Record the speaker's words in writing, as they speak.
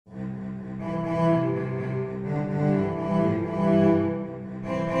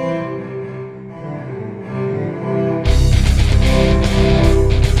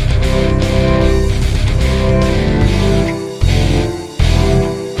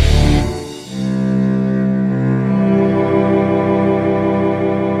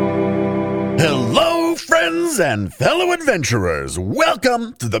friends and fellow adventurers,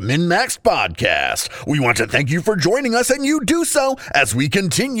 welcome to the MinMax Podcast. We want to thank you for joining us, and you do so as we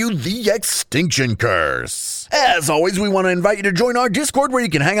continue the Extinction Curse. As always, we want to invite you to join our Discord where you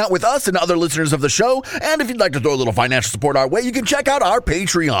can hang out with us and other listeners of the show, and if you'd like to throw a little financial support our way, you can check out our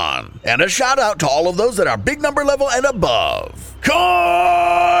Patreon. And a shout out to all of those that are big number level and above.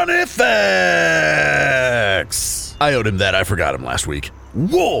 Carnifex! I owed him that, I forgot him last week.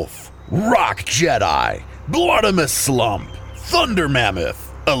 Wolf, Rock Jedi, Bloodimus Slump, Thunder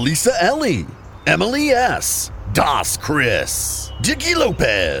Mammoth, Elisa Ellie, Emily S., Das Chris, Dicky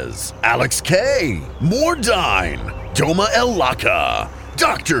Lopez, Alex K., Mordine, Doma El Laka,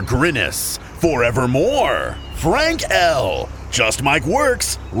 Dr. Grinnis, Forevermore, Frank L., Just Mike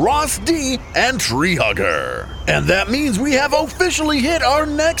Works, Ross D., and Tree Hugger. And that means we have officially hit our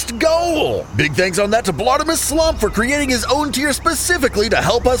next goal. Big thanks on that to Bloodimus Slump for creating his own tier specifically to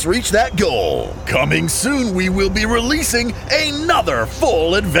help us reach that goal. Coming soon, we will be releasing another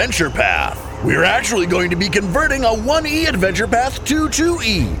full adventure path. We're actually going to be converting a 1E adventure path to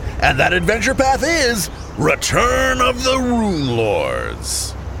 2E, and that adventure path is Return of the Rune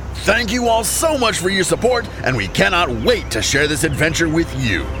Lords. Thank you all so much for your support, and we cannot wait to share this adventure with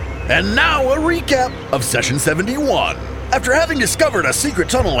you. And now a recap of Session 71. After having discovered a secret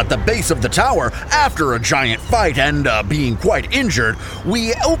tunnel at the base of the tower after a giant fight and being quite injured,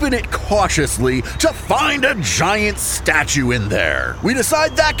 we open it cautiously to find a giant statue in there. We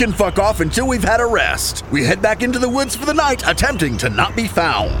decide that can fuck off until we've had a rest. We head back into the woods for the night, attempting to not be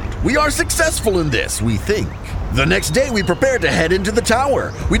found. We are successful in this, we think. The next day, we prepare to head into the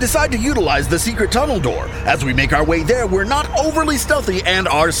tower. We decide to utilize the secret tunnel door. As we make our way there, we're not overly stealthy and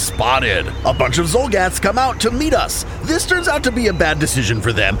are spotted. A bunch of Zolgaths come out to meet us. This turns out to be a bad decision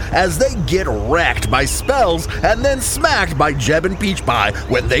for them, as they get wrecked by spells and then smacked by Jeb and Peach Pie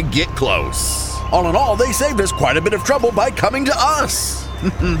when they get close. All in all, they saved us quite a bit of trouble by coming to us.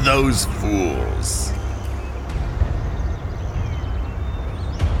 Those fools.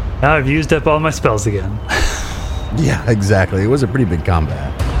 Now I've used up all my spells again. Yeah, exactly. It was a pretty big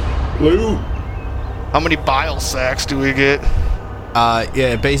combat. Lou, how many bile sacks do we get?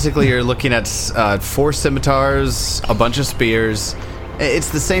 Yeah, basically you're looking at 4 scimitars, a bunch of spears. It's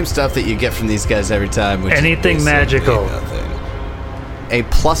the same stuff that you get from these guys every time. Which Anything magical. A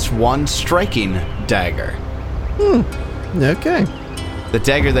 +1 striking dagger. Okay. The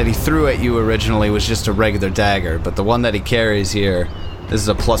dagger that he threw at you originally was just a regular dagger, but the one that he carries here, this is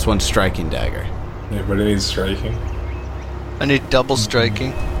a +1 striking dagger. Anybody needs striking? I need double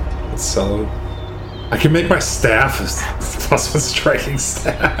striking. Let's sell it. I can make my staff a +1 striking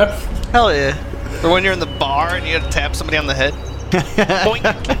staff. Hell yeah. Or when you're in the bar and you gotta tap somebody on the head. Boink.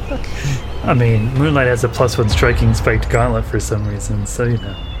 I mean, Moonlight has a +1 striking spiked gauntlet for some reason, so you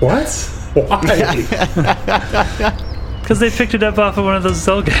know. What? Why? Because they picked it up off of one of those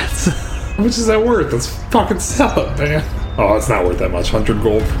Zolgaths. How much is that worth? Let's fucking sell it, man. Oh, it's not worth that much. 100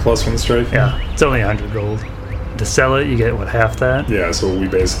 gold for +1 striking? Yeah, it's only 100 gold. To sell it, you get, what, half that? Yeah, so we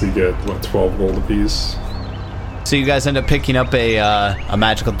basically get, 12 gold apiece? So you guys end up picking up a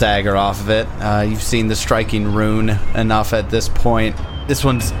magical dagger off of it. You've seen the striking rune enough at this point. This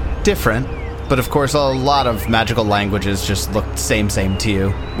one's different, but of course a lot of magical languages just look same to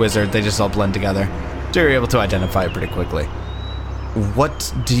you. Wizard, they just all blend together. So you're able to identify it pretty quickly.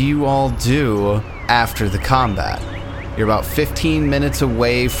 What do you all do after the combat? You're about 15 minutes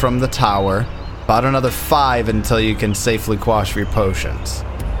away from the tower. About another 5 until you can safely quash your potions.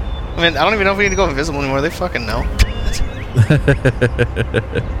 I mean, I don't even know if we need to go invisible anymore. They fucking know.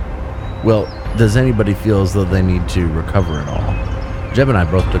 Well, does anybody feel as though they need to recover at all? Jeb and I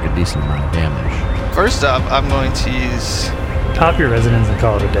both took a decent amount of damage. First up, I'm going to use... Top your resonance and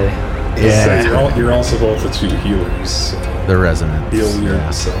call it a day. Yeah. So you're also both the 2 healers. So The resonance. heal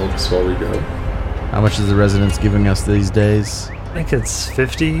yourselves while we go. How much is the resonance giving us these days? I think it's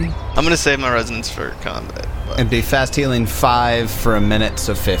 50. I'm gonna save my resonance for combat. But... It'd be fast healing 5 for a minute,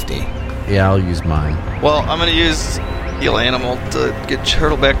 so 50. Yeah, I'll use mine. Well, I'm gonna use heal animal to get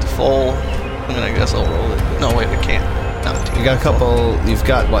Turtle back to full. I guess I'll roll it. No, wait, I can't. You got a couple. You've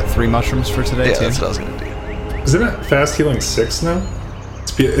got, what, 3 mushrooms for today, Yeah, too? that's what I was gonna do. Isn't it fast healing 6 now?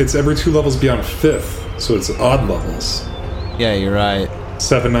 It's every 2 levels beyond 5th, so it's odd levels. Yeah, you're right.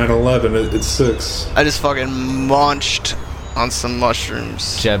 7, 9, 11, it's 6. I just fucking munched on some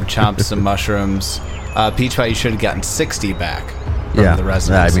mushrooms. Jeb chomped some mushrooms. Peach Pie, you should have gotten 60 back from Yeah. the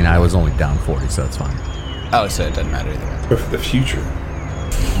resonance. I mean, I was only down 40, so it's fine. Oh, so it doesn't matter either way. But for the future,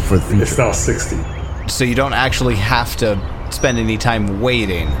 For the future. it's now 60. So you don't actually have to spend any time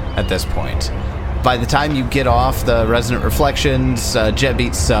waiting at this point. By the time you get off the Resonant Reflections, Jeb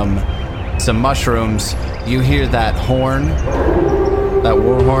eats some some mushrooms, you hear that horn, that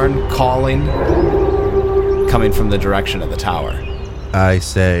war horn calling, coming from the direction of the tower. I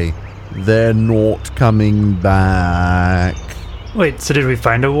say, they're not coming back. Wait, so did we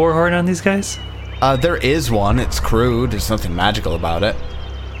find a war horn on these guys? There is one. It's crude. There's nothing magical about it.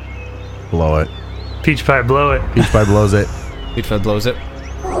 Blow it. Peach Pie, blow it. Peach Pie blows it. Peach Pie blows it.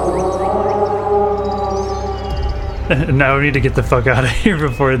 Now we need to get the fuck out of here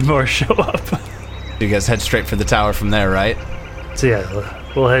before more show up. You guys head straight for the tower from there, right? So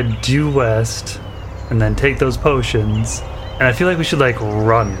yeah, we'll head due west and then take those potions. And I feel like we should like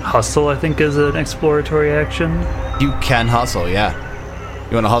run. Hustle, I think, is an exploratory action. You can hustle, yeah.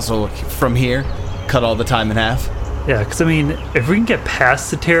 You want to hustle from here? Cut all the time in half? Yeah, because I mean, if we can get past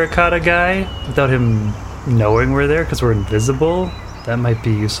the terracotta guy without him knowing we're there because we're invisible, that might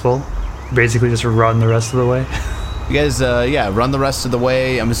be useful. Basically just run the rest of the way. You guys, run the rest of the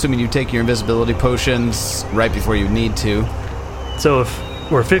way. I'm assuming you take your invisibility potions right before you need to. So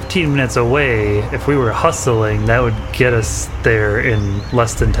if we're 15 minutes away, if we were hustling, that would get us there in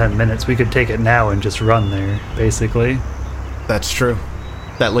less than 10 minutes. We could take it now and just run there, basically. That's true.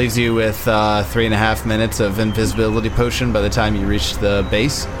 That leaves you with 3.5 minutes of invisibility potion by the time you reach the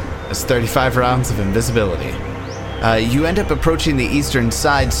base. That's 35 rounds of invisibility. You end up approaching the eastern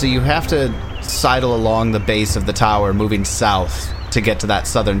side, so you have to sidle along the base of the tower, moving south to get to that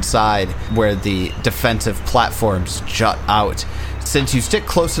southern side where the defensive platforms jut out. Since you stick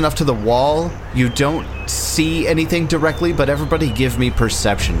close enough to the wall, you don't see anything directly, but everybody give me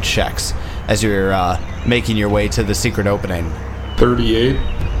perception checks as you're making your way to the secret opening. 38.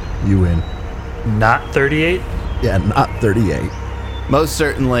 You win. Not 38? Yeah, not 38. Most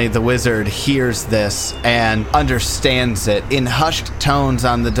certainly, the wizard hears this and understands it. In hushed tones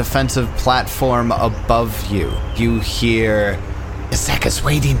on the defensive platform above you, you hear, "Iseka's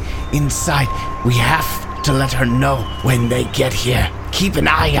waiting inside. We have to let her know when they get here. Keep an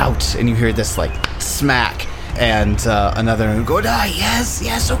eye out." And you hear this, like, smack. And another, go,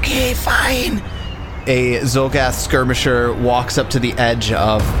 yes, okay, fine. A Zolgath skirmisher walks up to the edge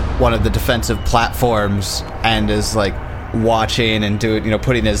of one of the defensive platforms and is, like, watching and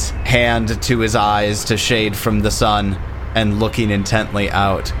putting his hand to his eyes to shade from the sun and looking intently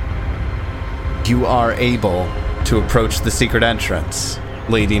out. You are able to approach the secret entrance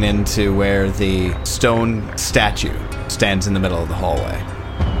leading into where the stone statue stands in the middle of the hallway.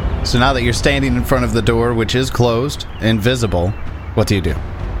 So now that you're standing in front of the door, which is closed, invisible, what do you do?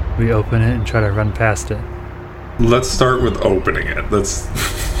 We open it and try to run past it. Let's start with opening it. Let's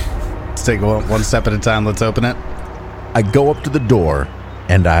take one step at a time. Let's open it. I go up to the door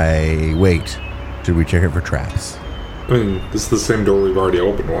and I wait. Should we check it for traps? I mean, this is the same door we've already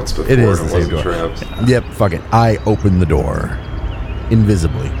opened once before. It is and the same door. Traps. Yep, fuck it. I open the door.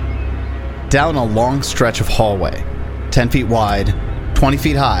 Invisibly. Down a long stretch of hallway, 10 feet wide, 20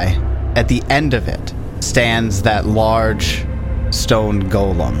 feet high, at the end of it stands that large stone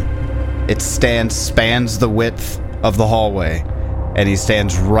golem. It spans the width of the hallway, and he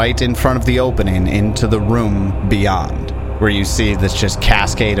stands right in front of the opening into the room beyond, where you see this just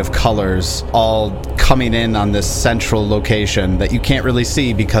cascade of colors all coming in on this central location that you can't really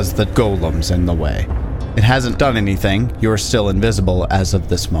see because the golem's in the way. It hasn't done anything. You're still invisible as of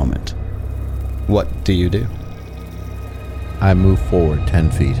this moment. What do you do? I move forward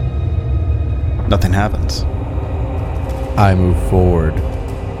 10 feet. Nothing happens. I move forward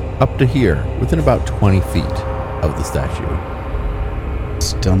up to here, within about 20 feet of the statue.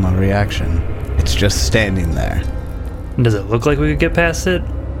 Still no reaction. It's just standing there. And does it look like we could get past it?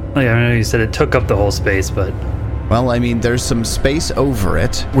 Like, I know you said it took up the whole space, but... Well, I mean, there's some space over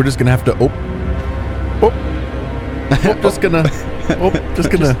it. We're just gonna have to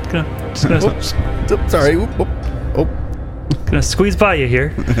sorry. Gonna squeeze by you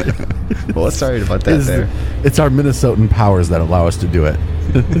here. Well, sorry about that there. It's our Minnesotan powers that allow us to do it.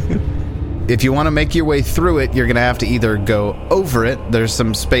 If you want to make your way through it, you're going to have to either go over it. There's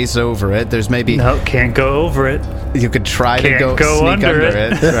some space over it. There's maybe... No, can't go over it. You could try can't to go sneak under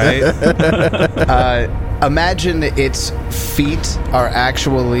it, right? Imagine its feet are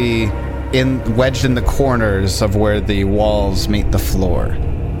actually wedged in the corners of where the walls meet the floor.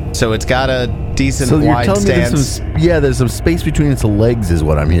 So it's got a decent wide stance. There's some space between its legs is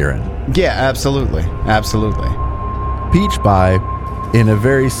what I'm hearing. Yeah, absolutely. Absolutely. Peach Pie, in a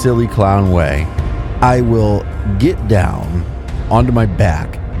very silly clown way, I will get down onto my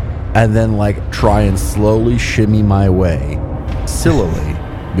back and then try and slowly shimmy my way sillily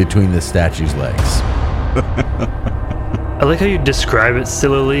between the statue's legs. I like how you describe it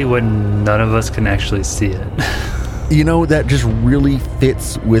sillily when none of us can actually see it. You know, that just really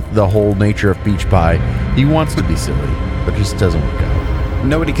fits with the whole nature of Peach Pie. He wants to be silly, but just doesn't work out.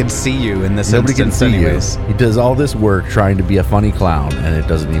 Nobody can see you in this Nobody can instance see anyways. you. He does all this work trying to be a funny clown, and it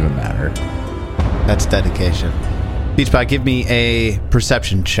doesn't even matter. That's dedication. Peach Pie, give me a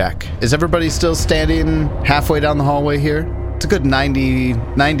perception check. Is everybody still standing halfway down the hallway here? It's a good 90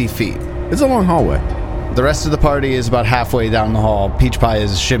 feet. It's a long hallway. The rest of the party is about halfway down the hall. Peach Pie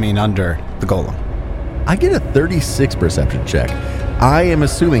is shimmying under the golem. I get a 36 perception check. I am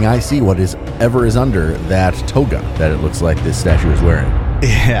assuming I see what is under that toga that it looks like this statue is wearing.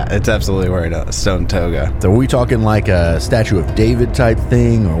 Yeah, it's absolutely wearing a stone toga. So are we talking like a Statue of David type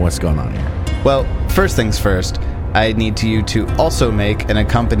thing, or what's going on here? Well, first things first, I need you to also make an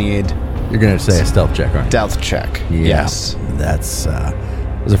accompanied You're going to say a stealth check, aren't you? stealth check. Yeah, Yes. That's, I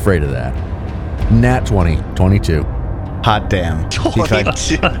was afraid of that. Nat 20, 22. Hot damn.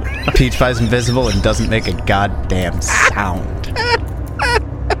 Peach Pie's invisible and doesn't make a goddamn sound.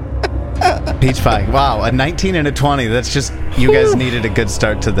 Peach Pie, wow, a 19 and a 20. That's just, you guys needed a good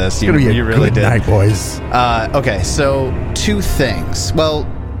start to this. You really Good did. night, boys. Okay, so 2 things. Well,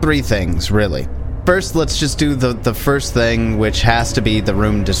 3 things, really. First, let's just do the first thing, which has to be the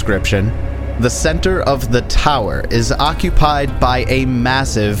room description. The center of the tower is occupied by a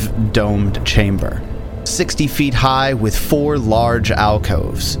massive domed chamber, 60 feet high with 4 large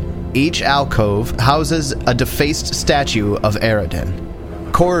alcoves. Each alcove houses a defaced statue of Aradin.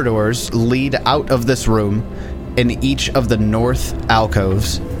 Corridors lead out of this room in each of the north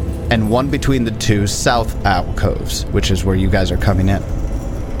alcoves and one between the 2 south alcoves, which is where you guys are coming in.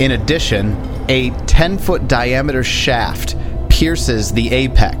 In addition, a 10-foot diameter shaft pierces the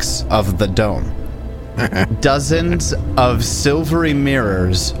apex of the dome. Dozens of silvery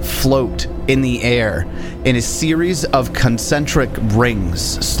mirrors float in the air in a series of concentric rings,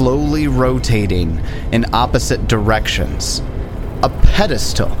 slowly rotating in opposite directions. A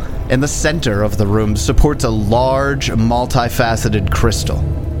pedestal in the center of the room supports a large, multifaceted crystal.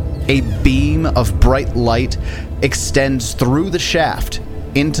 A beam of bright light extends through the shaft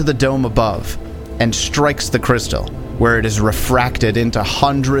into the dome above and strikes the crystal, where it is refracted into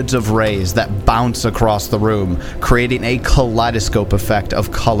hundreds of rays that bounce across the room, creating a kaleidoscope effect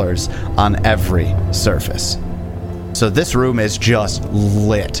of colors on every surface. So this room is just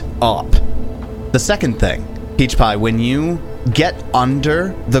lit up. The second thing, Peach Pie, when you get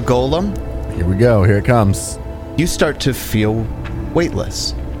under the golem, Here we go. Here it comes. you start to feel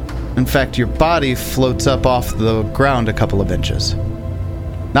weightless. In fact, your body floats up off the ground a couple of inches.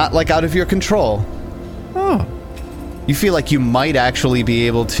 Not like out of your control. Oh. You feel like you might actually be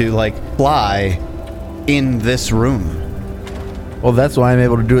able to, like, fly in this room. Well, that's why I'm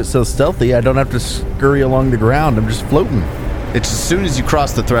able to do it so stealthy. I don't have to scurry along the ground. I'm just floating. It's as soon as you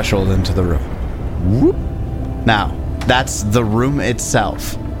cross the threshold into the room. Whoop. Now, that's the room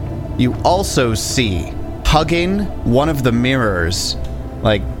itself. You also see, hugging one of the mirrors,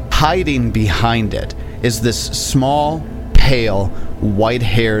 like hiding behind it, is this small, pale,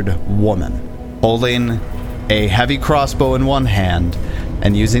 white-haired woman holding a heavy crossbow in one hand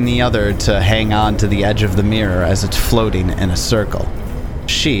and using the other to hang on to the edge of the mirror as it's floating in a circle.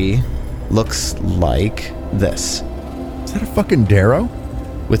 She looks like this. Is that a fucking Darrow?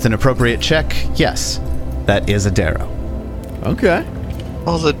 With an appropriate check, yes, that is a Darrow. Okay.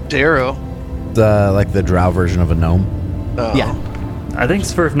 Oh, the Darrow. Like the drow version of a gnome. Oh. Yeah. I think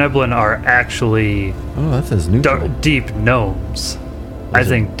Svirfneblin are actually Oh, that says neutral. deep gnomes. I Those are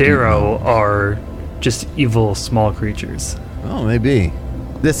think deep Darrow gnomes. are just evil small creatures. Oh, maybe.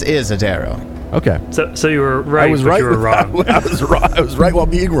 This is a Darrow. Okay. So you were right, I was but right. you were wrong. I was wrong. I was right while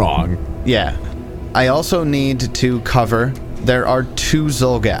being wrong. Yeah. I also need to cover, there are 2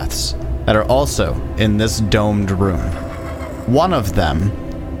 Zolgaths that are also in this domed room. One of them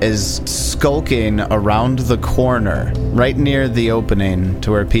is skulking around the corner, right near the opening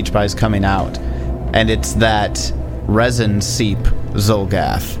to where Peach Pie's coming out. And it's that resin seep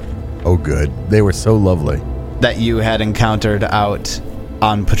Zolgath Oh, good. They were so lovely. that you had encountered out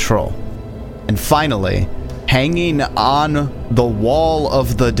on patrol. And finally, hanging on the wall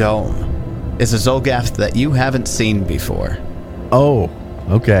of the dome is a Zolgath that you haven't seen before. Oh,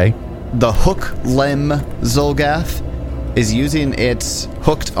 okay. The hook limb Zolgath is using its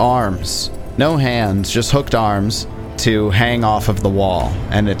hooked arms, no hands, just hooked arms, to hang off of the wall,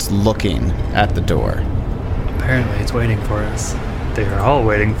 and it's looking at the door. Apparently it's waiting for us. They are all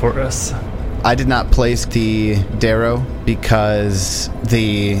waiting for us. I did not place the Darrow because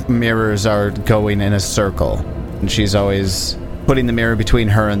the mirrors are going in a circle, and she's always putting the mirror between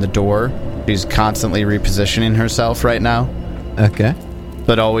her and the door. She's constantly repositioning herself right now, Okay.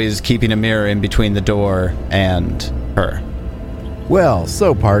 but always keeping a mirror in between the door and her. Well,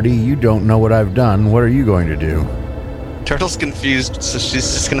 so party, you don't know what I've done. What are you going to do? Turtle's confused, so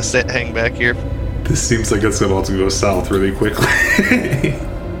she's just gonna hang back here. This seems like it's about to go south really quickly.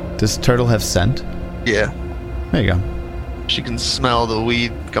 Does Turtle have scent? Yeah. There you go. She can smell the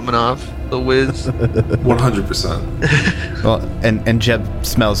weed coming off the whiz. 100%. Well, and Jeb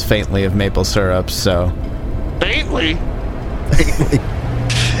smells faintly of maple syrup, so... Faintly?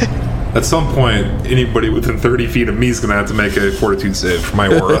 At some point, anybody within 30 feet of me is going to have to make a fortitude save for my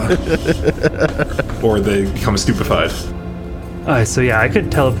aura. Or they become stupefied. Alright, so yeah, I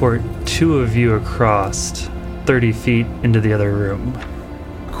could teleport 2 of you across 30 feet into the other room.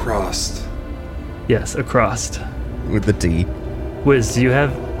 Crossed. Yes, across. With the T. Wiz, do you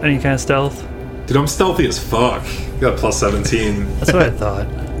have any kind of stealth? Dude, I'm stealthy as fuck. Got plus 17. That's what I thought.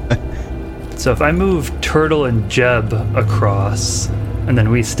 So if I move Turtle and Jeb across, and then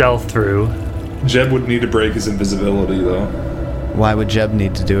we stealth through... Jeb would need to break his invisibility, though. Why would Jeb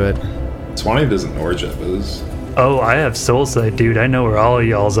need to do it? Swanee doesn't know where Jeb is. Oh, I have soul sight, dude. I know where all of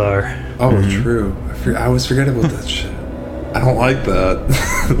y'all's are. Oh, true. I always forget about that shit. I don't like that.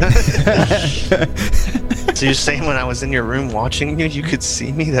 So you're saying when I was in your room watching you, you could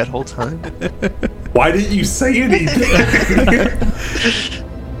see me that whole time? Why didn't you say anything?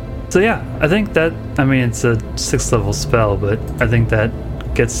 So yeah, I think that, I mean, it's a 6th level spell, but I think that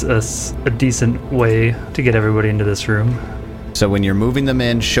gets us a decent way to get everybody into this room. So when you're moving them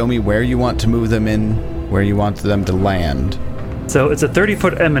in, show me where you want to move them in, where you want them to land. So it's a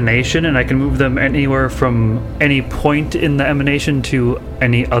 30-foot emanation, and I can move them anywhere from any point in the emanation to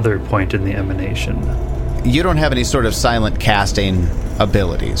any other point in the emanation. You don't have any sort of silent casting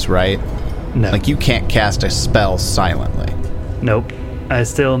abilities, right? No. Like, you can't cast a spell silently. Nope. I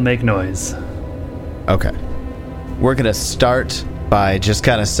still make noise. Okay. We're going to start by just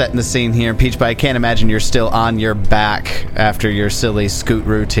kind of setting the scene here. Peach Pie, I can't imagine you're still on your back after your silly scoot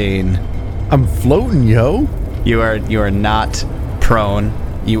routine. I'm floating, yo. You are not prone.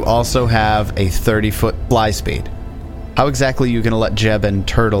 You also have a 30-foot fly speed. How exactly are you going to let Jeb and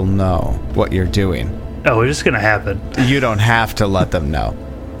Turtle know what you're doing? Oh, it's just gonna happen. You don't have to let them know.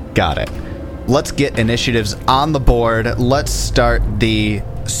 Got it. Let's get initiatives on the board. Let's start the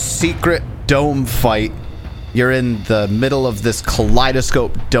secret dome fight. You're in the middle of this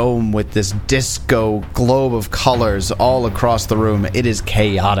kaleidoscope dome with this disco globe of colors all across the room. It is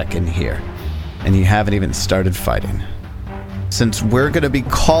chaotic in here. And you haven't even started fighting. Since we're going to be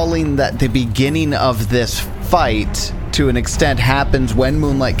calling that the beginning of this fight, to an extent, happens when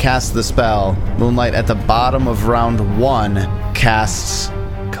Moonlight casts the spell, Moonlight at the bottom of round 1 casts...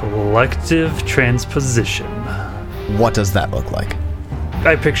 Collective transposition. What does that look like?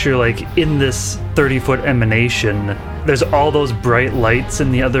 I picture, like, in this 30-foot emanation, there's all those bright lights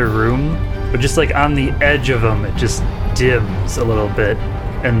in the other room, but just, like, on the edge of them, it just dims a little bit.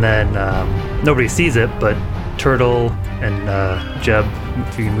 And then nobody sees it, but Turtle and Jeb,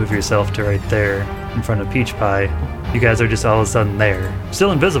 if you can move yourself to right there in front of Peach Pie, you guys are just all of a sudden there.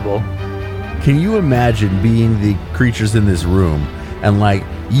 Still invisible. Can you imagine being the creatures in this room and, like,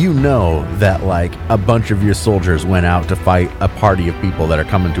 you know that, like, a bunch of your soldiers went out to fight a party of people that are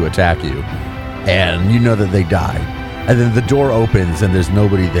coming to attack you, and you know that they died, and then the door opens and there's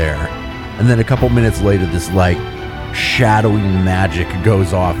nobody there, and then a couple minutes later this, like, shadowy magic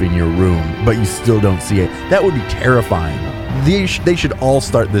goes off in your room, but you still don't see it. That would be terrifying. They should all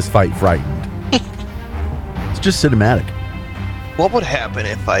start this fight frightened. It's just cinematic. What would happen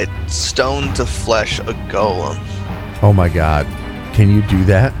if I stoned to flesh a golem? Oh my god. Can you do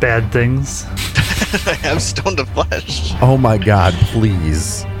that? Bad things. I have stone to flesh. Oh my god,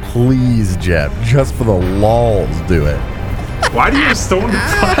 please. Please, Jeb. Just for the lulz, do it. Why do you have stone to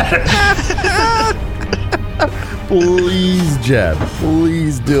flesh? Please, Jeb.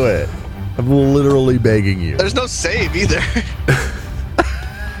 Please do it. I'm literally begging you. There's no save either.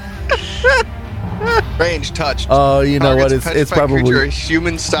 Range touched. Oh, you know what? Targets It's petrified creature, probably a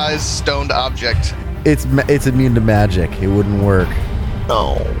human-sized stoned object. it's immune to magic. It wouldn't work.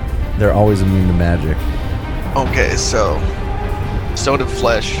 No. They're always immune to magic. Okay, so stone to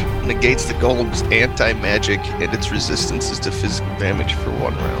flesh negates the golem's anti-magic and its resistances to physical damage for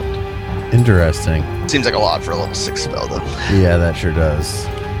 1 round. Interesting. Seems like a lot for a level 6 spell, though. Yeah, that sure does.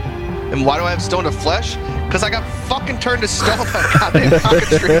 And why do I have stone to flesh? Because I got fucking turned to stone by goddamn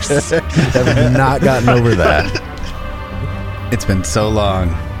cockatrice. Have not gotten over that. It's been so long.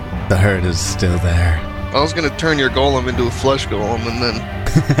 The hurt is still there. I was gonna turn your golem into a flesh golem, and then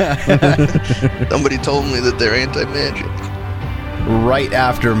somebody told me that they're anti-magic. Right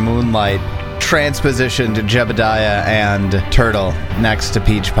after Moonlight transpositioned Jebediah and Turtle next to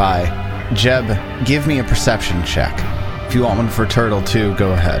Peach Pie. Jeb, give me a perception check. If you want one for Turtle too,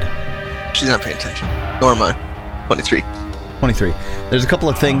 go ahead. She's not paying attention. Nor am I. 23. 23. There's a couple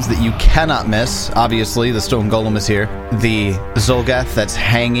of things that you cannot miss. Obviously, the stone golem is here. The Zolgath that's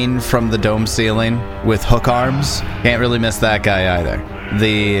hanging from the dome ceiling with hook arms. Can't really miss that guy either.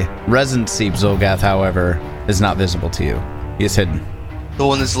 The Resin Seep Zolgath, however, is not visible to you. He is hidden. The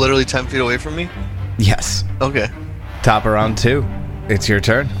one that's literally 10 feet away from me? Yes. Okay. Top of round 2. It's your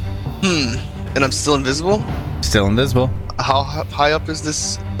turn. And I'm still invisible? Still invisible. How high up is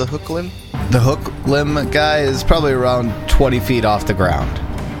the hook limb? The hook limb guy is probably around 20 feet off the ground.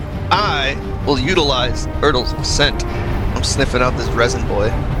 I will utilize Turtle's scent. I'm sniffing out this resin boy.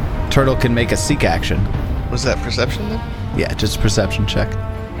 Turtle can make a seek action. Was that perception then? Yeah, just a perception check.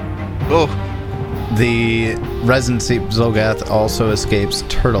 Oh. The Resin Seep Zolgath also escapes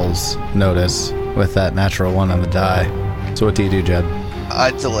Turtle's notice with that natural 1 on the die. So what do you do, Jed?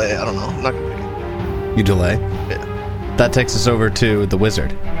 I delay. I don't know. I'm not going to make it. You delay? Yeah. That takes us over to the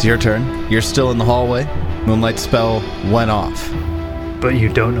wizard. It's your turn. You're still in the hallway. Moonlight spell went off. But you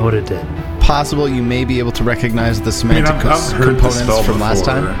don't know what it did. Possible you may be able to recognize the I've semantic heard the components spell from last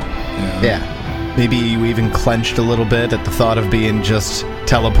before. time. Yeah. Maybe you even clenched a little bit at the thought of being just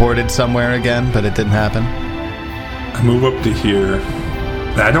teleported somewhere again, but it didn't happen. I move up to here.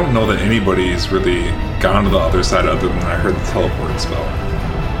 I don't know that anybody's really gone to the other side other than I heard the teleport spell.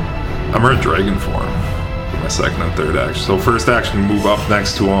 I'm in dragon form for my second and third action. So first action, move up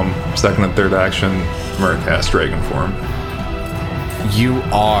next to him. Second and third action, I'm going to cast dragon form. You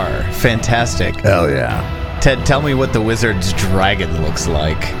are. Fantastic. Hell yeah. Ted, tell me what the wizard's dragon looks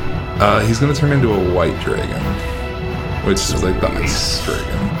like. He's going to turn into a white dragon, which is like the ice dragon.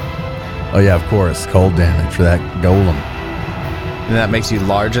 Oh yeah, of course. Cold damage for that golem. And that makes you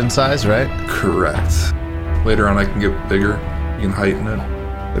large in size, right? Correct. Later on, I can get bigger. You can heighten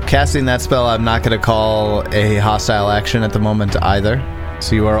it. Casting that spell, I'm not going to call a hostile action at the moment either.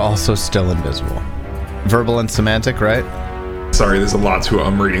 So you are also still invisible. Verbal and semantic, right? Sorry, there's a lot to it.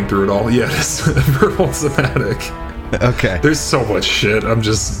 I'm reading through it all. Yeah, it's verbal somatic. Okay. There's so much shit. I'm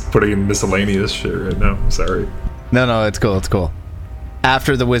just putting in miscellaneous shit right now. Sorry. No, it's cool, it's cool.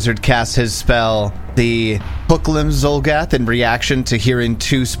 After the wizard casts his spell, the Hooklim Zolgath, in reaction to hearing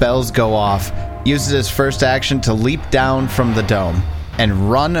 2 spells go off, uses his first action to leap down from the dome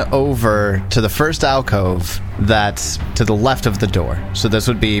and run over to the first alcove that's to the left of the door. So this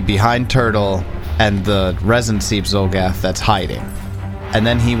would be behind Turtle and the Resin Seep Zolgath that's hiding. And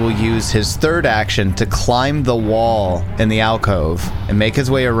then he will use his third action to climb the wall in the alcove and make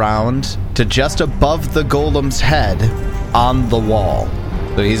his way around to just above the golem's head on the wall.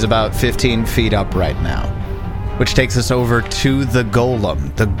 So he's about 15 feet up right now. Which takes us over to the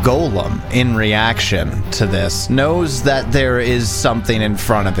golem. The golem, in reaction to this, knows that there is something in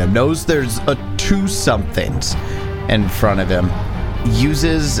front of him, knows there's 2 somethings in front of him,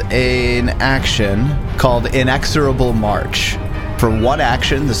 uses an action called Inexorable March. For 1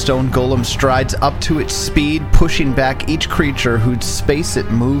 action, the stone golem strides up to its speed, pushing back each creature whose space it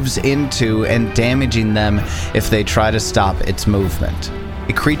moves into and damaging them if they try to stop its movement.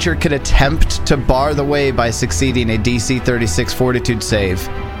 A creature could attempt to bar the way by succeeding a DC 36 Fortitude save.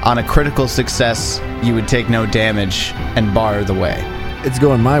 On a critical success, you would take no damage and bar the way. It's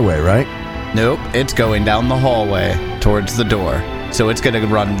going my way, right? Nope, it's going down the hallway towards the door. So it's going to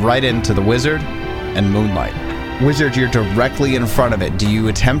run right into the wizard and Moonlight. Wizard, you're directly in front of it. Do you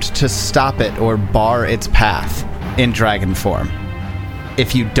attempt to stop it or bar its path in dragon form?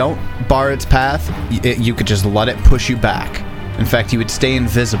 If you don't bar its path, you could just let it push you back. In fact, you would stay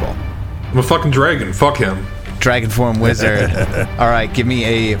invisible. I'm a fucking dragon. Fuck him. Dragon form wizard. All right, give me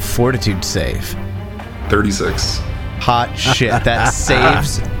a fortitude save. 36. Hot shit. That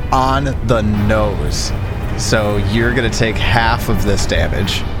saves on the nose. So you're going to take half of this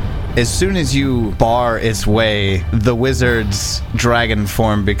damage. As soon as you bar its way, the wizard's dragon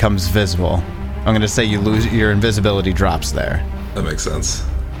form becomes visible. I'm going to say you lose your invisibility drops there. That makes sense.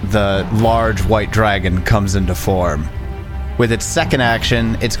 The large white dragon comes into form. With its second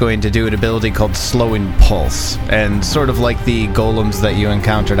action, it's going to do an ability called Slowing Pulse. And sort of like the golems that you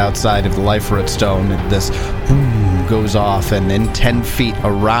encountered outside of the Life Root Stone, this boom goes off, and then 10 feet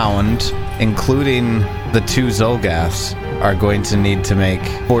around, including the 2 Zolgaths, are going to need to make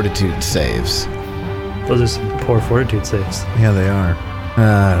fortitude saves. Those are some poor fortitude saves. Yeah, they are.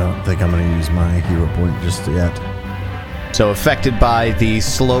 I don't think I'm going to use my hero point just yet. So affected by the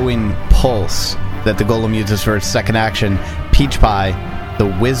Slowing Pulse that the golem uses for its second action, Peach Pie,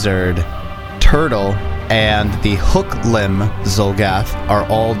 the wizard, Turtle, and the Hook Limb Zolgath are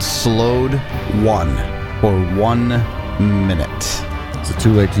all slowed 1 for 1 minute. So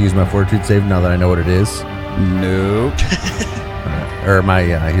too late to use my fortitude save now that I know what it is? Nope. Or my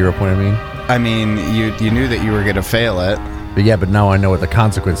hero point, I mean, you knew that you were going to fail it. But now I know what the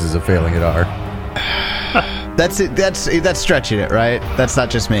consequences of failing it are. That's it. That's stretching it, right? That's not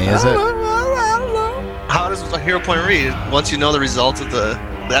just me, is it? How does a hero point read? Once you know the result of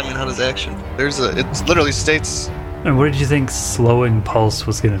how does action? It literally states. And what did you think slowing pulse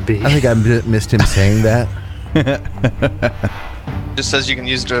was going to be? I think I missed him saying that. Just says you can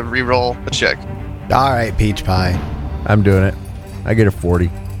use it to re-roll a check. All right, Peach Pie. I'm doing it. I get a 40.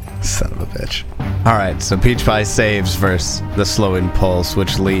 Son of a bitch. All right, so Peach Pie saves versus the slowing pulse,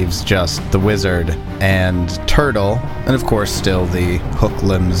 which leaves just the wizard and Turtle, and of course still the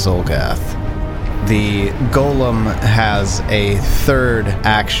Hooklim Zolgath. The golem has a third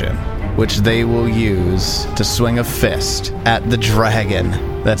action, which they will use to swing a fist at the dragon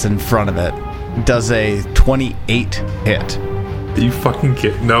that's in front of it. Does a 28 hit. You fucking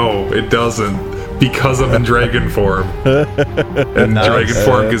kidding? No, it doesn't. Because I'm in dragon form. And dragon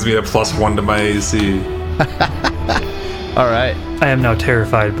form gives me a +1 to my AC. All right. I am now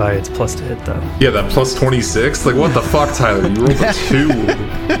terrified by its plus to hit, though. Yeah, that +26? Like, what the fuck, Tyler? You rolled a 2.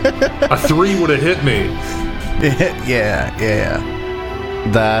 A 3 would have hit me. Yeah.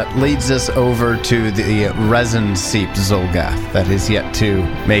 That leads us over to the Resin Seep Zolgath that is yet to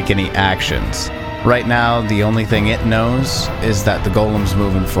make any actions. Right now, the only thing it knows is that the golem's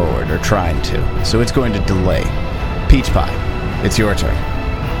moving forward, or trying to. So it's going to delay. Peach Pie, it's your turn.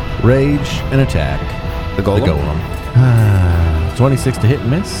 Rage and attack. The golem? The golem. 26 to hit and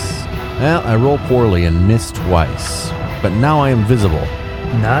miss. Well, I roll poorly and miss twice. But now I am visible.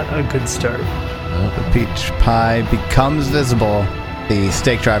 Not a good start. The Peach Pie becomes visible. The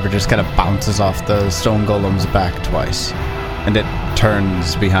stake driver just kind of bounces off the stone golem's back twice. And it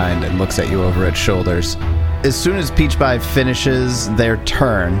turns behind and looks at you over its shoulders. As soon as Peach Pie finishes their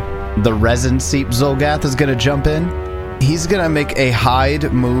turn, the Resin Seep Zolgath is going to jump in. He's going to make a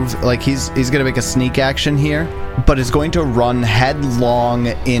hide move, like he's going to make a sneak action here, but is going to run headlong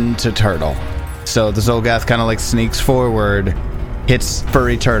into Turtle. So the Zolgath kind of like sneaks forward, hits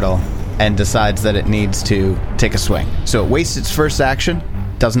Furry Turtle, and decides that it needs to take a swing. So it wastes its first action,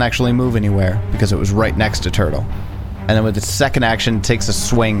 doesn't actually move anywhere because it was right next to Turtle. And then with its second action, takes a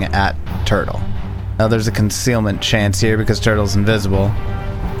swing at Turtle. Now there's a concealment chance here because Turtle's invisible.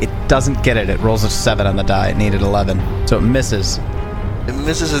 It doesn't get it. It rolls a 7 on the die. It needed 11. So it misses. It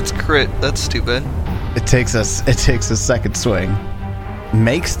misses its crit. That's too bad. It takes a second swing.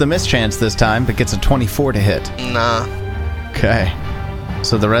 Makes the mischance this time, but gets a 24 to hit. Nah. Okay.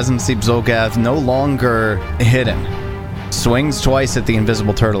 So the Resin Seep Zolgath no longer hidden. Swings twice at the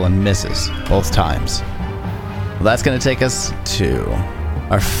invisible turtle and misses both times. Well, that's going to take us to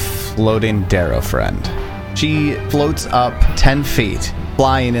our floating Darrow friend. She floats up 10 feet,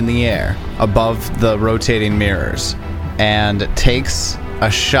 flying in the air above the rotating mirrors, and takes a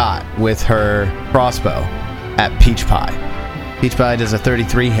shot with her crossbow at Peach Pie. Peach Pie does a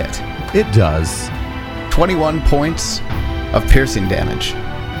 33 hit. It does. 21 points of piercing damage.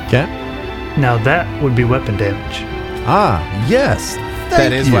 Okay. Now that would be weapon damage. Ah, yes.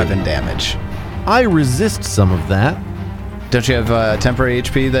 That is you. weapon damage. I resist some of that. Don't you have temporary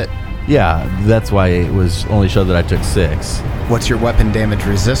HP that... Yeah, that's why it was only showed that I took 6. What's your weapon damage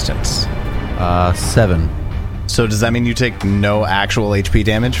resistance? 7. So does that mean you take no actual HP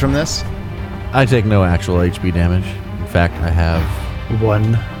damage from this? I take no actual HP damage. In fact, I have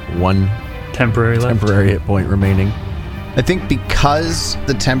one temporary hit point remaining. I think because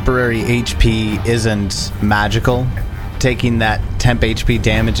the temporary HP isn't magical, taking that temp HP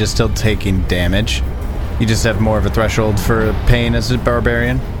damage is still taking damage. You just have more of a threshold for pain as a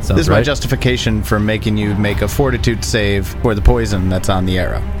barbarian. Sounds this is my right. justification for making you make a fortitude save for the poison that's on the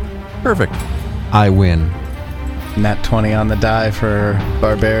arrow. Perfect. I win. Nat 20 on the die for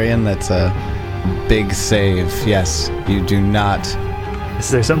barbarian. That's a big save. Yes, you do not. Is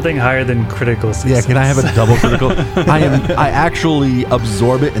there something higher than critical success? Yeah, can I have a double critical? I actually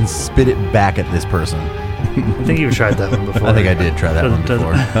absorb it and spit it back at this person. I think you've tried that one before. I think I did try that one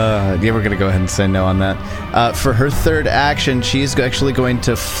before. Yeah, we're going to go ahead and say no on that. For her third action, she's actually going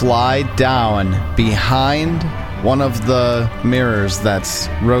to fly down behind one of the mirrors that's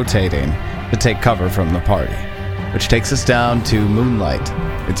rotating to take cover from the party, which takes us down to Moonlight.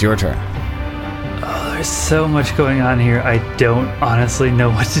 It's your turn. Oh, there's so much going on here. I don't honestly know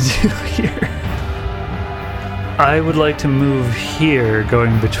what to do here. I would like to move here,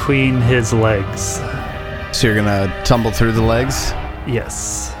 going between his legs. So you're going to tumble through the legs?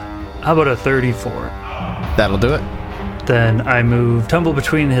 Yes. How about a 34? That'll do it. Then I tumble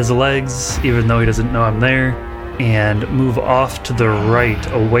between his legs, even though he doesn't know I'm there, and move off to the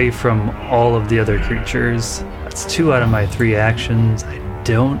right, away from all of the other creatures. That's 2 out of my 3 actions. I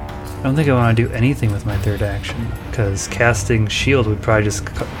don't think I want to do anything with my third action, because casting shield would probably just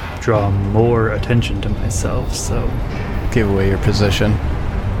draw more attention to myself, so... Give away your position.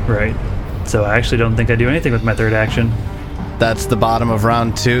 Right. So I actually don't think I do anything with my third action. That's the bottom of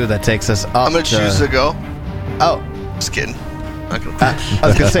round 2. That takes us up I'm going to choose to go. Oh. Just kidding. Not gonna I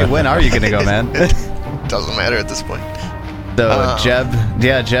was going to say, when are you going to go, man? Doesn't matter at this point. Jeb,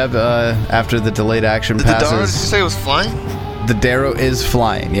 after the delayed action Did the passes... Darrow, did you say it was flying? The Darrow is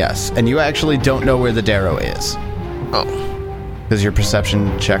flying, yes. And you actually don't know where the Darrow is. Oh. Because your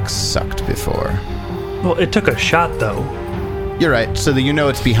perception checks sucked before. Well, it took a shot, though. You're right, so that you know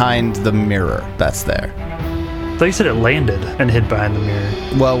it's behind the mirror that's there. I thought you said it landed and hid behind the mirror.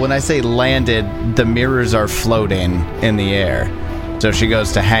 Well, when I say landed, the mirrors are floating in the air. So she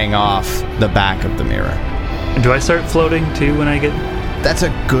goes to hang off the back of the mirror. And do I start floating, too, when I get... That's a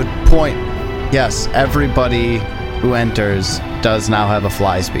good point. Yes, everybody who enters does now have a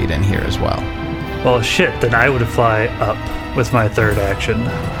fly speed in here as well. Well, shit, then I would fly up with my third action.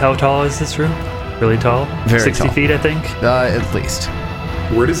 How tall is this room? Really tall? Very 60 tall. feet, I think? At least.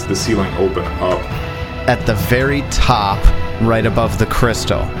 Where does the ceiling open up? At the very top, right above the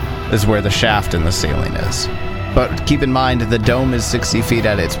crystal, is where the shaft in the ceiling is. But keep in mind, the dome is 60 feet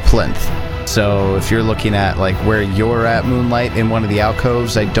at its plinth. So if you're looking at like where you're at, Moonlight, in one of the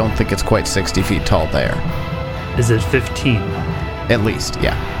alcoves, I don't think it's quite 60 feet tall there. Is it 15? At least,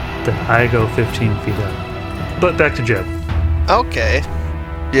 yeah. Then I go 15 feet up. But back to Jeb. Okay.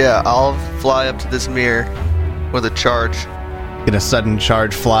 Yeah, I'll fly up to this mirror with a charge. Get a sudden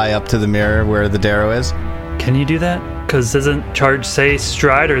charge fly up to the mirror where the Darrow is. Can you do that? Because doesn't charge say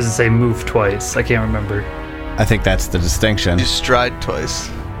stride or does it say move twice? I can't remember. I think that's the distinction. You stride twice.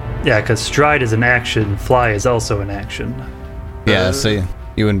 Yeah, because stride is an action, fly is also an action. Yeah, so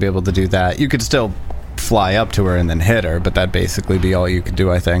you wouldn't be able to do that. You could still fly up to her and then hit her, but that'd basically be all you could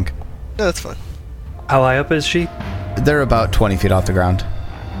do, I think. Yeah, that's fine. How high up is she? They're about 20 feet off the ground.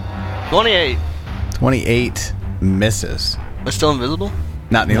 28. 28 misses. Am I still invisible?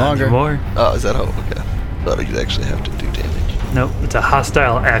 Not any longer. More. Oh, is that how? Okay. Thought you'd actually have to do damage. Nope, it's a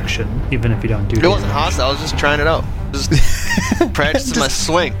hostile action, even if you don't do It damage. wasn't hostile, I was just trying it out. Just practicing my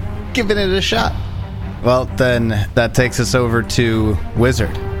swing. Giving it a shot. Well, then that takes us over to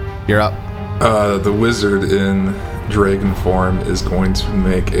Wizard. You're up. The wizard in dragon form is going to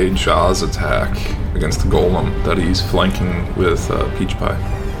make a Jaws attack against the golem that he's flanking with Peach Pie.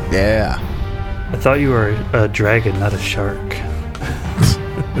 Yeah. I thought you were a dragon, not a shark.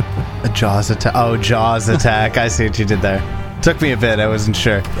 A Jaws attack. Oh, Jaws attack. I see what you did there. Took me a bit. I wasn't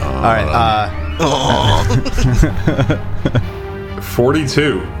sure. All right.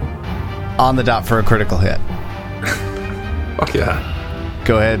 42. On the dot for a critical hit. Fuck yeah.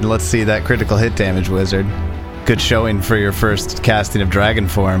 Go ahead and let's see that critical hit damage, Wizard. Good showing for your first casting of dragon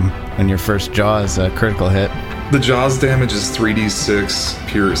form and your first Jaws critical hit. The Jaws damage is 3d6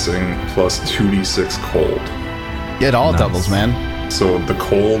 piercing plus 2d6 cold. It all doubles, man. So the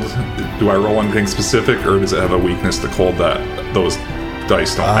cold, do I roll anything specific, or does it have a weakness to cold that those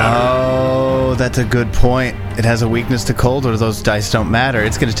dice don't matter? Oh, that's a good point. It has a weakness to cold, or those dice don't matter.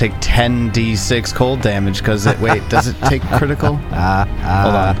 It's going to take 10d6 cold damage because does it take critical?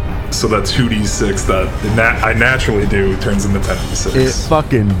 Hold on. So that 2d6 that I naturally do turns into 10d6. It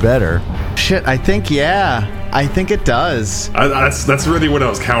fucking better. Shit, I think it does. That's really what I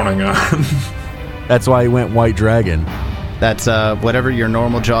was counting on. That's why he went white dragon. That's whatever your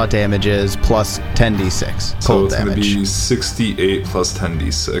normal jaw damage is plus 10d6 So cold it's going to damage. be 68 plus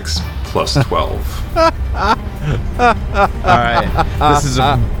 10d6 plus 12. Alright, this is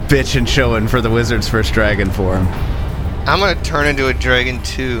a bitchin' showing for the wizard's first dragon form. I'm gonna turn into a dragon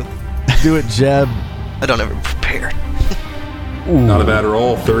too. Do it, Jeb. I don't ever prepare. Not a bad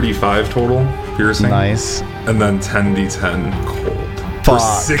roll. 35 total piercing. Nice. And then 10d10 cold. For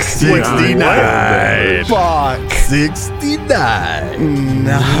Fuck. 69. damage. Fuck. 69.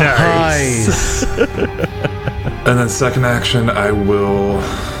 Nice. And then second action, I will...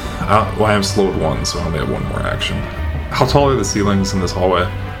 I am slowed 1, so I only have 1 more action. How tall are the ceilings in this hallway?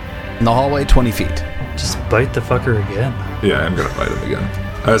 In the hallway, 20 feet. Just bite the fucker again. Yeah, I'm going to fight him again.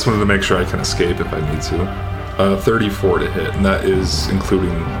 I just wanted to make sure I can escape if I need to. 34 to hit, and that is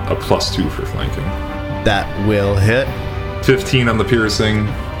including a +2 for flanking. That will hit. 15 on the piercing,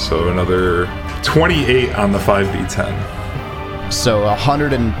 so another 28 on the 5d10. So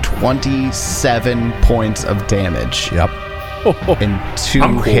 127 points of damage. Yep. In 2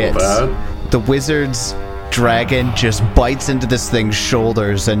 I'm cool hits. with that. The wizard's dragon just bites into this thing's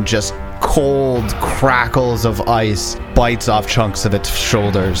shoulders and just cold crackles of ice bites off chunks of its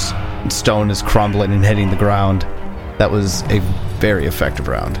shoulders. Stone is crumbling and hitting the ground. That was a very effective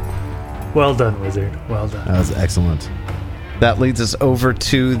round. Well done, wizard. Well done. That was excellent. That leads us over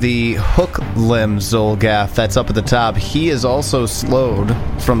to the hook limb Zolgath that's up at the top. He is also slowed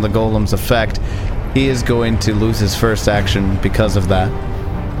from the golem's effect. He is going to lose his first action because of that.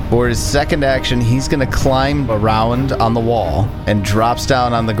 For his second action, he's going to climb around on the wall and drops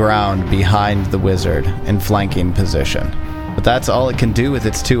down on the ground behind the wizard in flanking position. But that's all it can do with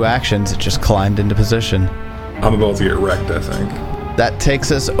its 2 actions. It just climbed into position. I'm about to get wrecked, I think. That takes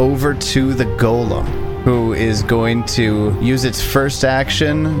us over to the golem, who is going to use its first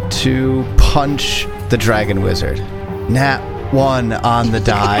action to punch the dragon wizard. Nat 1 on the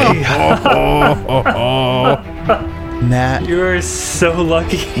die. Nat You're so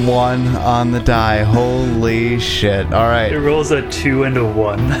lucky. 1 on the die. Holy shit. All It right. rolls a 2 and a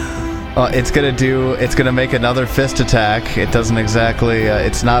 1. It's gonna make another fist attack. It doesn't exactly,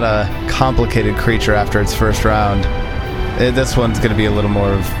 it's not a complicated creature after its first round. This one's gonna be a little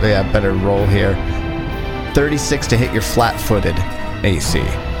more of, better roll here. 36 to hit your flat-footed AC.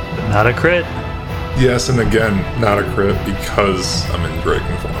 Not a crit. Yes, and again, not a crit because I'm in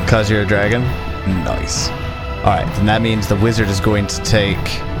dragon form. Because you're a dragon? Nice. Alright, then that means the wizard is going to take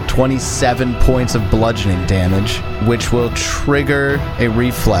 27 points of bludgeoning damage, which will trigger a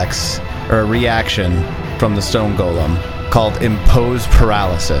reflex, or a reaction, from the stone golem, called Impose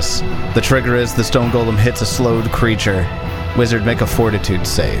Paralysis. The trigger is the stone golem hits a slowed creature. Wizard, make a fortitude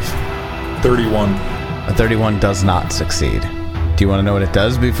save. 31. A 31 does not succeed. Do you want to know what it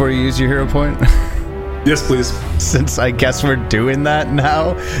does before you use your hero point? Yes, please. Since I guess we're doing that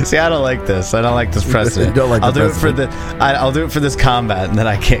now. See, I don't like this. I don't like this precedent. You don't like the I'll do precedent. it for I'll do it for this combat, and then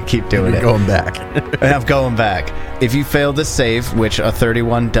I can't keep doing it. You're going back. And I'm going back. If you fail this save, which a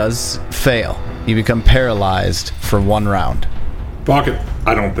 31 does fail, you become paralyzed for 1 round. Fuck it.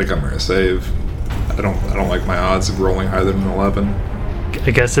 I don't think I'm going to save. I don't like my odds of rolling higher than 11.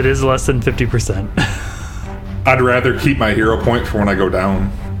 I guess it is less than 50%. I'd rather keep my hero point for when I go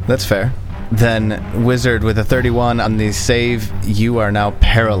down. That's fair. Then, Wizard, with a 31 on the save, you are now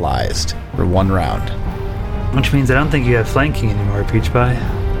paralyzed for 1 round. Which means I don't think you have flanking anymore, Peach Pie.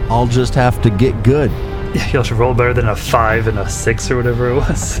 I'll just have to get good. Yeah, you'll roll better than a 5 and a 6 or whatever it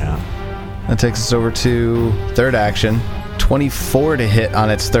was. Yeah. That takes us over to third action. 24 to hit on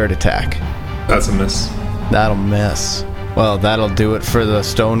its third attack. That's a miss. That'll miss. Well, that'll do it for the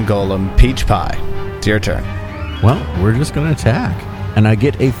stone golem. Peach Pie, it's your turn. Well, we're just going to attack. And I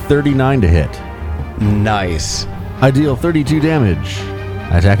get a 39 to hit. Nice. I deal 32 damage.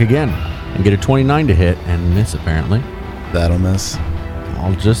 I attack again and get a 29 to hit and miss, apparently. That'll miss.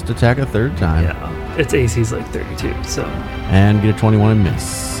 I'll just attack a third time Yeah, its AC's like 32, so... and get a 21 and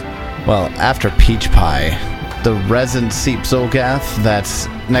miss. Well, after Peach Pie, the resin seep Zolgath that's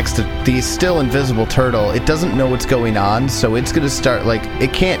next to the still invisible turtle, it doesn't know what's going on, so it's going to start,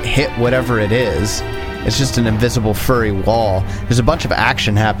 it can't hit whatever it is. It's just an invisible furry wall. There's a bunch of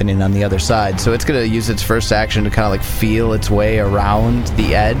action happening on the other side, so it's going to use its first action to kind of feel its way around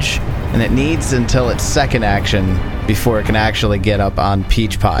the edge, and it needs until its second action before it can actually get up on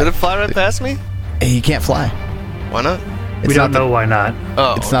Peach Pie. Did it fly right past me? He can't fly. Why not? We don't know why not.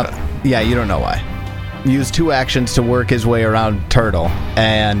 Oh, It's not. Yeah, you don't know why. Use 2 actions to work his way around Turtle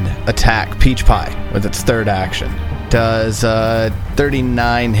and attack Peach Pie with its third action. Does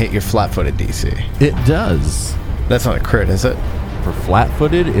 39 hit your flat-footed DC? It does. That's not a crit, is it? For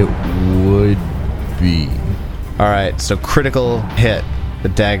flat-footed, it would be. All right, so critical hit the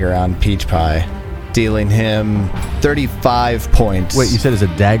dagger on Peach Pie, dealing him 35 points. Wait, you said it's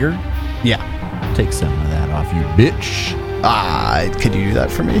a dagger? Yeah. Take some of that off, you bitch. Could you do that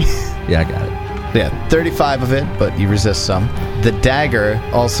for me? Yeah, I got it. Yeah, 35 of it, but you resist some. The dagger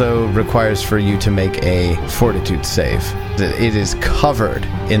also requires for you to make a fortitude save. It is covered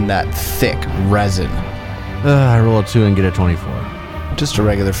in that thick resin. I roll a 2 and get a 24. Just a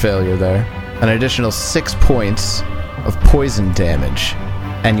regular failure there. An additional 6 points of poison damage.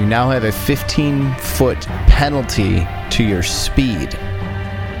 And you now have a 15-foot penalty to your speed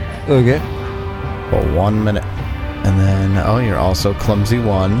Okay. for 1 minute. And then, you're also clumsy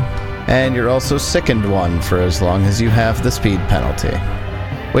 1. And you're also sickened 1 for as long as you have the speed penalty.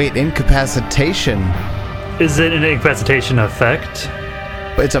 Wait, incapacitation. Is it an incapacitation effect?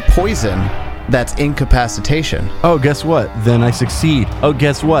 It's a poison that's incapacitation. Oh, guess what? Then I succeed. Oh,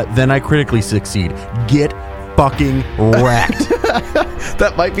 guess what? Then I critically succeed. Get fucking wrecked.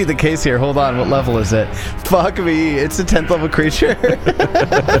 That might be the case here. Hold on, what level is it? Fuck me, it's a 10th level creature.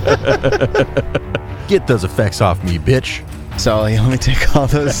 Get those effects off me, bitch. So you only take all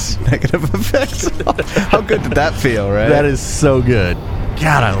those negative effects. How good did that feel, right? That is so good.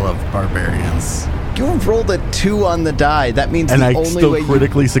 God, I love barbarians. You have rolled a 2 on the die. That means And the I only still way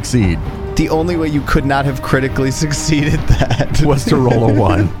critically succeed the only way you could not have critically succeeded that was to roll a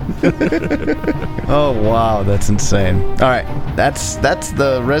 1. Oh wow, that's insane. All right, that's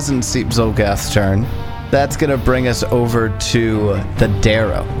the Resin Seep Zolgath's turn. That's gonna bring us over to the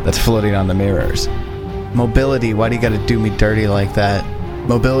Darrow that's floating on the mirrors. Mobility, why do you gotta do me dirty like that?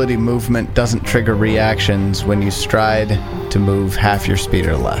 Mobility movement doesn't trigger reactions when you stride to move half your speed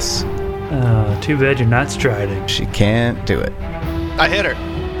or less. Too bad you're not striding. She can't do it. I hit her.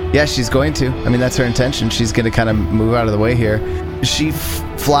 Yeah, she's going to. I mean, that's her intention. She's going to kind of move out of the way here. She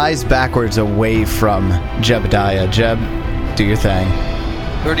flies backwards away from Jebediah. Jeb, do your thing.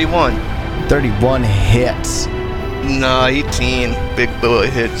 31. 31 hits. No, 18. Big boy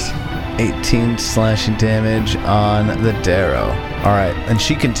hits. 18 slashing damage on the Darrow. All right, and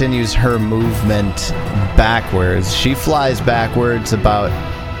she continues her movement backwards. She flies backwards about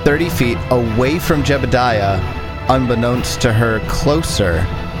 30 feet away from Jebediah, unbeknownst to her, closer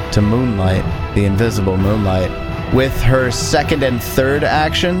to Moonlight, the invisible Moonlight. With her second and third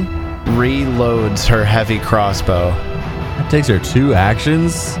action, reloads her heavy crossbow. That takes her 2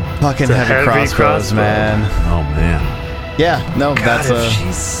 actions. Fucking It's a heavy heavy crossbows, crossbow. man. Oh, man. Yeah, no, God, if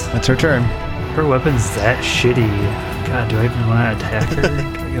that's her turn. her weapon's that shitty. God, do I even want to attack her?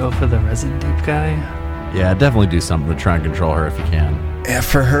 Do I go for the Resin Deep guy? Yeah, definitely do something to try and control her if you can. Yeah,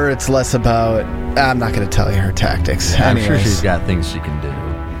 for her, it's less about... I'm not going to tell you her tactics. I'm sure Anyways. she's got things she can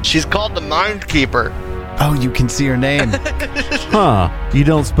do. She's called the Mind Keeper. Oh, you can see her name. Huh. You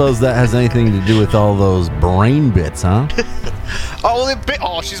don't suppose that has anything to do with all those brain bits, huh?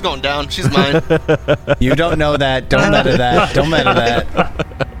 Oh, she's going down. She's mine. You don't know that. Don't meta that. Don't meta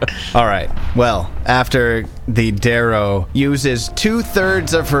that. All right. Well, after the Darrow uses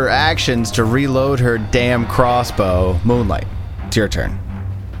 2/3 of her actions to reload her damn crossbow, Moonlight, it's your turn.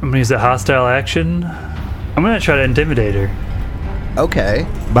 I'm gonna use a hostile action. I'm gonna try to intimidate her. Okay.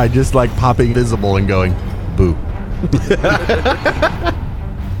 By just like popping visible and going, boo.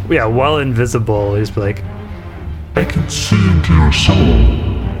 Yeah, while invisible, he's like, I can see into your soul.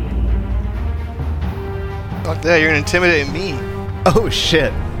 Fuck that, you're gonna intimidate me. Oh,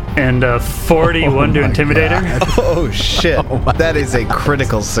 shit. and 41 to my intimidate God. her. Oh, shit. That is a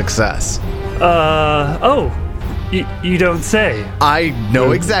critical success. You don't say. I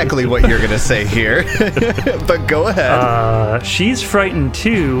know exactly what you're going to say here, but go ahead. She's frightened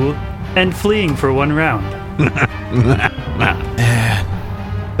too, and fleeing for 1 round.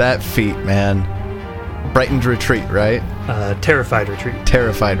 That feat, man. Frightened retreat, right? Terrified retreat.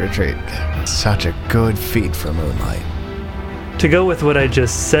 Terrified retreat. Such a good feat for Moonlight. To go with what I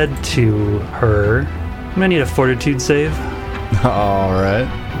just said to her, I'm gonna need a fortitude save. All right.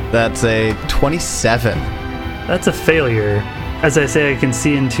 That's a 27. That's a failure. As I say, I can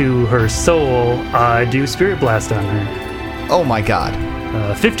see into her soul. I do Spirit Blast on her. Oh my god.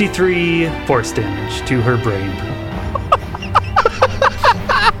 53 force damage to her brain.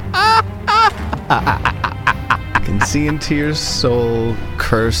 Can see into your soul,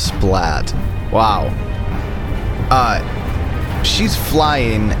 curse splat. Wow. She's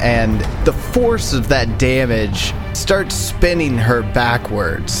flying, and the force of that damage starts spinning her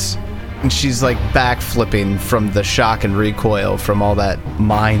backwards. And she's like backflipping from the shock and recoil from all that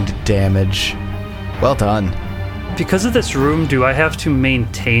mind damage. Well done. Because of this room, do I have to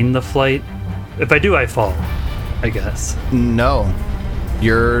maintain the flight? If I do, I fall, I guess. No.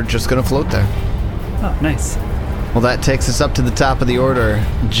 You're just gonna float there. Oh, nice. Well, that takes us up to the top of the order.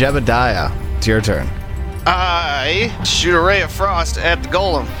 Jebediah, it's your turn. I shoot a ray of frost at the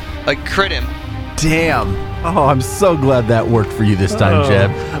golem. I crit him. Damn. Oh, I'm so glad that worked for you this time, Oh, Jeb.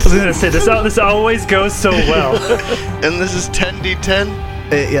 I was gonna say, this always goes so well. And this is 10d10?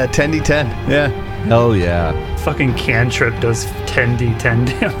 Yeah, 10d10. Yeah. Hell yeah. Fucking cantrip does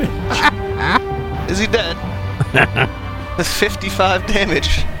 10d10 damage. Is he dead? That's 55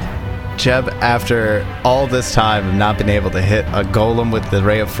 damage. Jeb, after all this time of not being able to hit a golem with the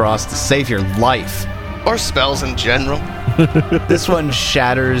Ray of Frost to save your life, Or spells in general. this one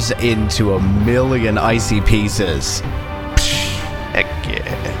shatters into a million icy pieces. Heck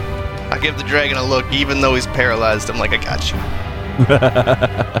yeah. I give the dragon a look, even though he's paralyzed. I'm like, I got you.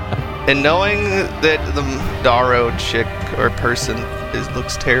 And knowing that the Darrow chick or person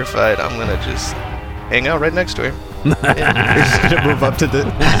looks terrified, I'm gonna just hang out right next to her. You're just gonna move up to the...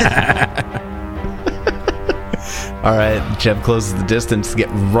 Alright, Jeb closes the distance to get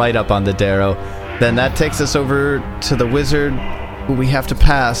right up on the Darrow. Then that takes us over to the wizard, who we have to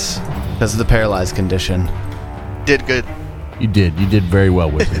pass because of the paralyzed condition. Did good. You did very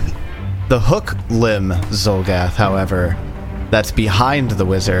well with it. The hook limb Zolgath, however, that's behind the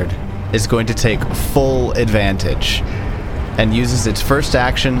wizard, is going to take full advantage and uses its first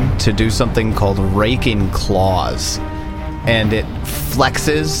action to do something called Raking Claws. And it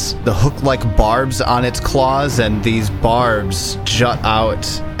flexes the hook-like barbs on its claws, and these barbs jut out,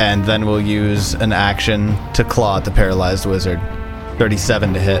 and then we'll use an action to claw at the paralyzed wizard.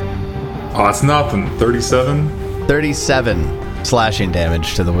 37 to hit. Oh, it's nothing. 37? 37 slashing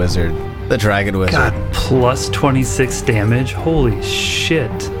damage to the wizard. The dragon wizard. God, plus 26 damage? Holy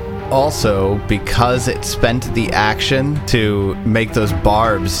shit. Also, because it spent the action to make those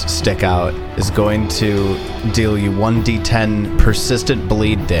barbs stick out, is going to deal you 1d10 persistent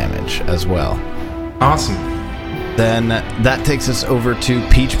bleed damage as well. Awesome. Then that takes us over to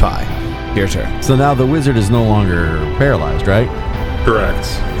Peach Pie. Your turn. So now the wizard is no longer paralyzed, right? Correct.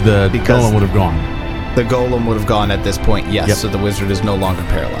 The Because- golem would have gone. The golem would have gone at this point, yes, Yep. so the wizard is no longer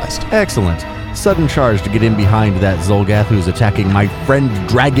paralyzed. Excellent. Sudden charge to get in behind that Zolgath who's attacking my friend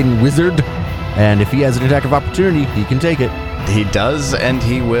Dragon Wizard. And if he has an attack of opportunity, he can take it. He does, and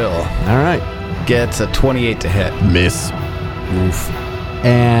he will. All right. Gets a 28 to hit. Miss. Oof.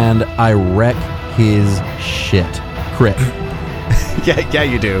 And I wreck his shit. Crit. Yeah,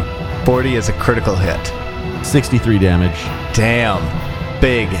 you do. 40 is a critical hit. 63 damage. Damn.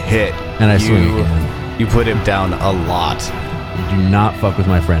 Big hit. And I swing again. You put him down a lot. You do not fuck with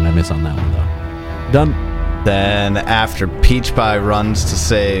my friend. I miss on that one, though. Done. Then, after Peach Pie runs to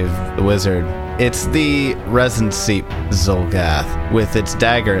save the wizard, it's the Resin Seep Zolgath. With its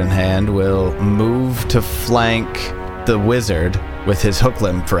dagger in hand, will move to flank the wizard with his hook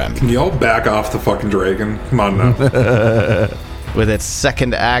limb friend. Can you all back off the fucking dragon? Come on now. With its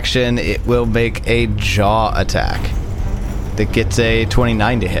second action, it will make a jaw attack. That gets a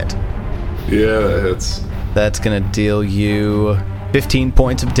 29 to hit. Yeah, that hits. That's going to deal you 15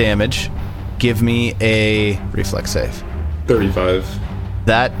 points of damage. Give me a reflex save. 35.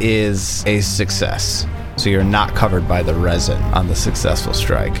 That is a success. So you're not covered by the resin on the successful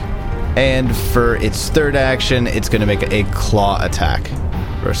strike. And for its third action, it's going to make a claw attack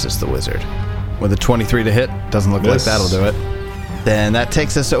versus the wizard. With a 23 to hit, doesn't look like Miss. that'll do it. Then that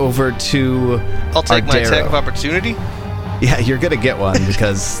takes us over to I'll take my Ardero. attack of opportunity. Yeah, you're going to get one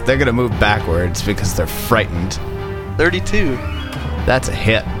because they're going to move backwards because they're frightened. 32. That's a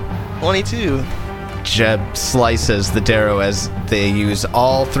hit. 22. Jeb slices the Darrow as they use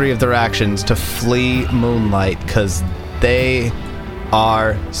all three of their actions to flee Moonlight because they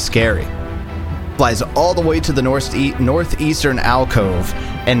are scary. Flies all the way to the northeastern alcove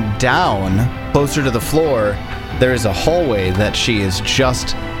and down, closer to the floor, there is a hallway that she is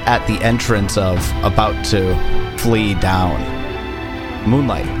just at the entrance of, about to flee down.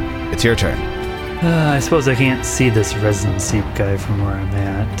 Moonlight, it's your turn. I suppose I can't see this Resin Seep guy from where I'm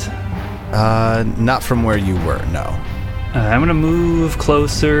at. Not from where you were, no. I'm gonna move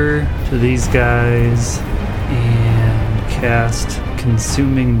closer to these guys and cast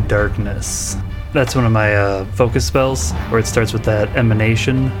Consuming Darkness. That's one of my focus spells, where it starts with that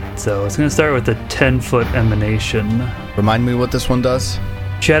emanation. So it's gonna start with a 10-foot emanation. Remind me what this one does?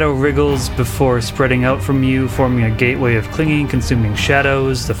 Shadow wriggles before spreading out from you, forming a gateway of clinging, consuming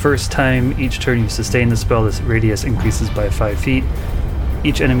shadows. The first time each turn you sustain the spell, this radius increases by 5 feet.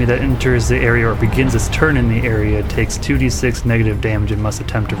 Each enemy that enters the area or begins its turn in the area takes 2d6 negative damage and must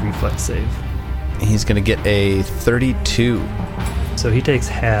attempt a reflex save. He's going to get a 32. So he takes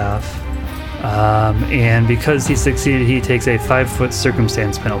half. And because he succeeded, he takes a 5-foot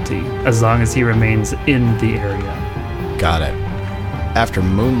circumstance penalty, as long as he remains in the area. Got it. After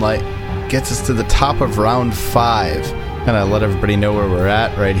Moonlight gets us to the top of round 5, kind of let everybody know where we're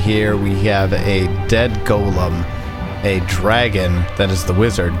at. Right here, we have a dead golem, a dragon that is the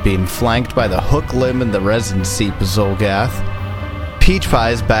wizard, being flanked by the hook limb and the resin seep Zolgath. Peach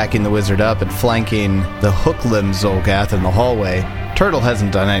Pie's backing the wizard up and flanking the hook limb Zolgath in the hallway. Turtle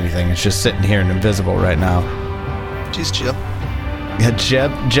hasn't done anything, it's just sitting here and invisible right now. She's chill. Yeah,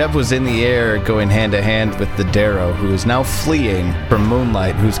 Jeb was in the air going hand to hand with the Darrow, who is now fleeing from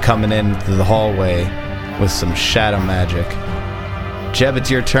Moonlight, who's coming into the hallway with some shadow magic. Jeb, it's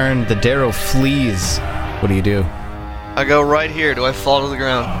your turn. The Darrow flees. What do you do? I go right here. Do I fall to the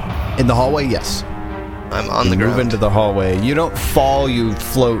ground? In the hallway, yes. I'm on the You move ground. into the hallway. You don't fall, you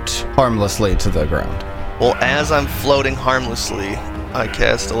float harmlessly to the ground. Well, as I'm floating harmlessly, I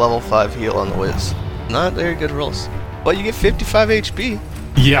cast a level 5 heal on the Wiz. Not very good rolls. But you get 55 HP.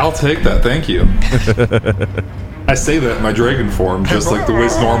 Yeah, I'll take that. Thank you. I say that in my dragon form, just like the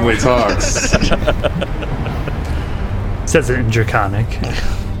Wiz normally talks. Says it in Draconic.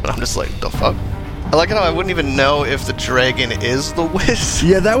 I'm just like, the fuck? I like how I wouldn't even know if the dragon is the Wiz.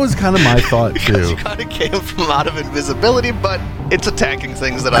 Yeah, that was kind of my thought Because too. you kind of came from out of invisibility, but it's attacking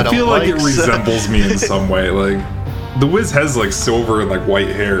things that I don't feel like it so- resembles me in some way. Like, the Wiz has like silver and like white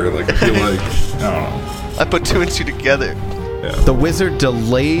hair. Like, I feel like, I don't know. I put 2 and 2 together. The wizard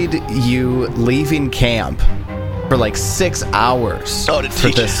delayed you leaving camp for like 6 hours Oh, to for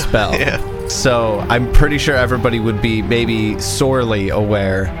teach this you. spell. Yeah. So I'm pretty sure everybody would be maybe sorely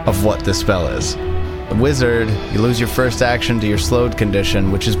aware of what this spell is. The wizard, you lose your first action to your slowed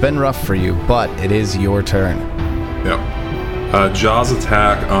condition, which has been rough for you, but it is your turn. Yep. Jaws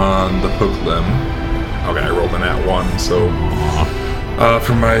attack on the hook limb. Okay, I rolled an at 1, so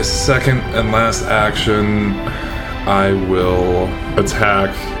for my second and last action, I will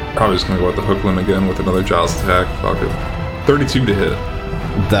attack. Probably just gonna go with the hook limb again with another Jaws attack. Fuck it. 32 to hit.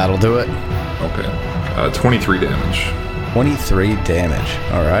 That'll do it. Okay. 23 damage. 23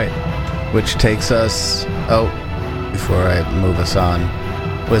 damage. All right. Which takes us... Oh, before I move us on.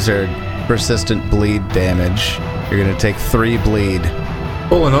 Wizard, persistent bleed damage. You're going to take 3 bleed.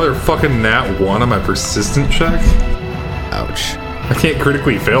 Oh, another fucking nat 1 on my persistent check? Ouch. I can't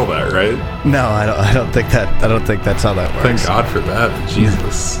critically fail that, right? No, I don't think that's how that works. Thank God for that.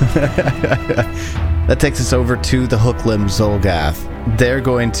 Jesus. That takes us over to the hook limb Zolgath. They're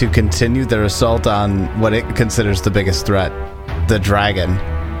going to continue their assault on what it considers the biggest threat, the dragon,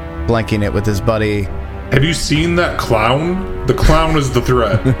 flanking it with his buddy. Have you seen that clown? The clown is the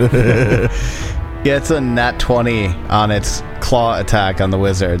threat. Gets a nat 20 on its claw attack on the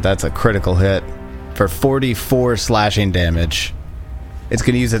wizard. That's a critical hit for 44 slashing damage. It's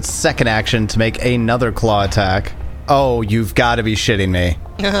going to use its second action to make another claw attack. Oh, you've got to be shitting me.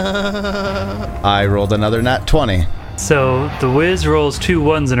 I rolled another nat 20. So the Wiz rolls 2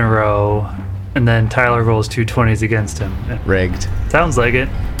 1s in a row, and then Tyler rolls 2 20s against him. Rigged. Sounds like it.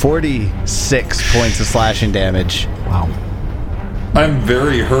 46 points of slashing damage. Wow. I'm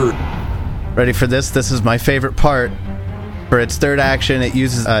very hurt. Ready for this? This is my favorite part. For its third action, it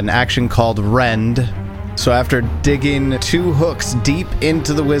uses an action called Rend. So after digging 2 hooks deep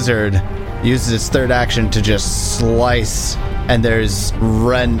into the wizard, uses its third action to just slice, and there's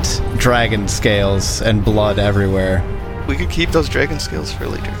rent dragon scales and blood everywhere. We could keep those dragon scales for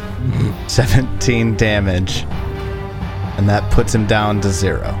later. 17 damage. And that puts him down to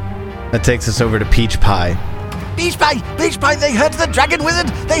 0. That takes us over to Peach Pie. Peach Pie, they hurt the dragon wizard!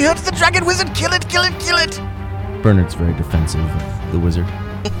 They hurt the dragon wizard! Kill it, kill it, kill it! Bernard's very defensive of the wizard.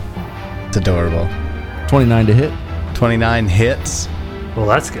 It's adorable. 29 to hit, 29 hits. Well,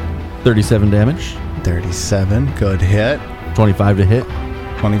 that's good. 37 damage, 37, good hit. 25 to hit,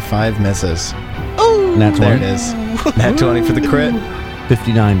 25 misses. nat 20, There it is. Nat 20 for the crit.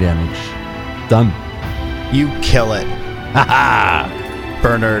 59 damage. Done. You kill it.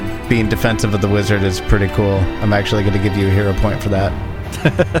 Bernard being defensive of the wizard is pretty cool. I'm actually going to give you a hero point for that.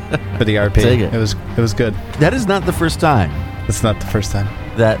 For the RP. Take it. It was good. That is not the first time It's not the first time.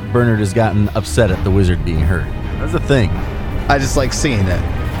 that Bernard has gotten upset at the wizard being hurt. That's a thing. I just like seeing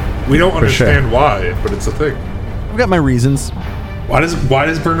it. We don't For sure. understand why, but it's a thing. I've got my reasons. Why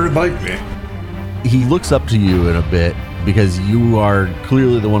does Bernard like me? He looks up to you in a bit because you are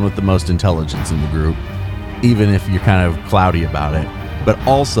clearly the one with the most intelligence in the group, even if you're kind of cloudy about it. But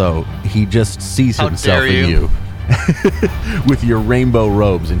also, he just sees How himself dare in you. you with your rainbow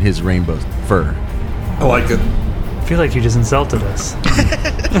robes and his rainbow fur. I like it. I feel like you just insulted us.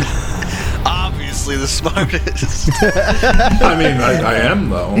 Obviously the smartest. I mean, I am,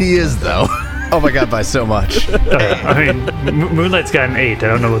 though. He is, though. Oh my god, by so much. I mean, Moonlight's got an 8. I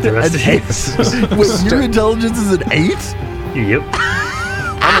don't know what the rest of you. Wait, your intelligence is an 8? Yep.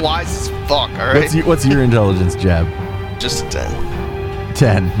 I'm wise as fuck, alright? What's your intelligence, Jab? Just a 10.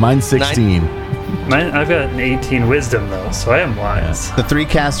 10. Mine's 16. I've got an 18 wisdom, though, so I am wise. The 3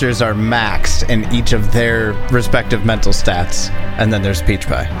 casters are maxed in each of their respective mental stats. And then there's Peach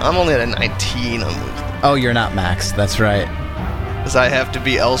Pie. I'm only at a 19 on wisdom. Oh, you're not maxed. That's right. Because I have to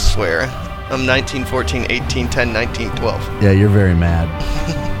be elsewhere. I'm 19, 14, 18, 10, 19, 12. Yeah, you're very mad.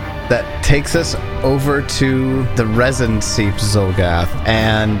 That takes us over to the resin seep Zolgath.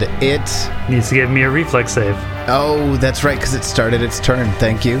 And it... Needs to give me a reflex save. Oh, that's right, because it started its turn.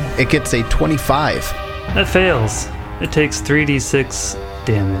 Thank you. It gets a 25. That fails. It takes 3d6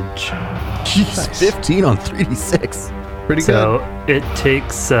 damage. Jeez, 15 on 3d6. Pretty So it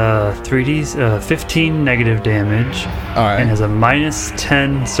takes 15 negative damage All right. and has a minus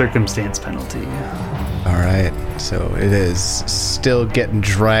 10 circumstance penalty. All right. So it is still getting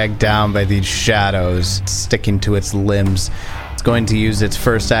dragged down by these shadows, sticking to its limbs. It's going to use its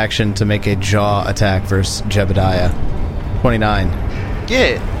first action to make a jaw attack versus Jebediah. 29.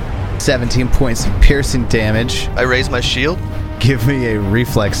 Yeah. 17 points of piercing damage. I raise my shield. Give me a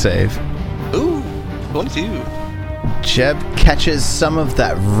reflex save. Ooh, 22. Jeb catches some of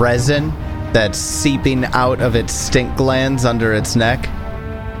that resin that's seeping out of its stink glands under its neck.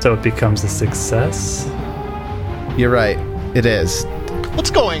 So it becomes a success. You're right. It is.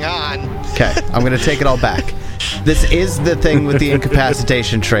 What's going on? Okay, I'm going to take it all back. This is the thing with the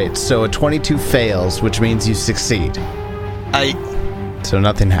incapacitation traits. So a 22 fails, which means you succeed. So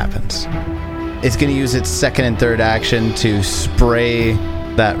nothing happens. It's going to use its second and third action to spray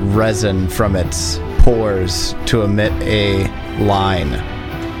that resin from its pores to emit a line.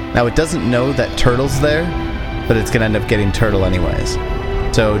 Now, it doesn't know that Turtle's there, but it's going to end up getting Turtle anyways.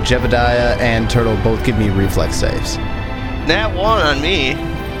 So Jebediah and Turtle both give me reflex saves. Nat 1 on me.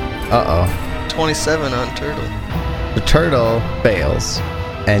 Uh-oh. 27 on Turtle. The Turtle fails,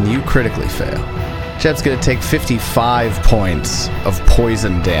 and you critically fail. Jeb's going to take 55 points of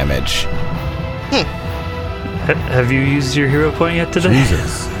poison damage. Have you used your hero point yet today?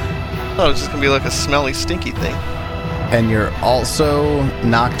 Jesus. Oh, it's just going to be like a smelly, stinky thing. And you're also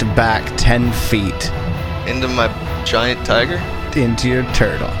knocked back 10 feet Into my giant tiger? into your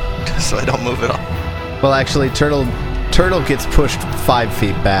turtle. So I don't move at all. Well, actually, Turtle gets pushed 5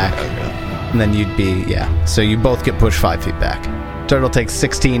 feet back, Okay. and then you'd be, yeah. So you both get pushed 5 feet back. Turtle takes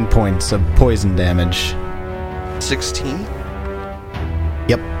 16 points of poison damage. 16?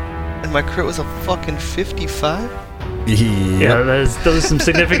 Yep. And my crit was a fucking 55? Yeah, those are some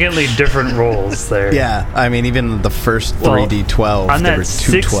significantly different rolls there. Yeah, I mean, even the first Well, 3d12, on there that were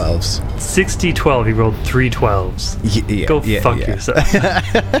two 12s. 60-12, he rolled 3 12s. Go fuck yourself.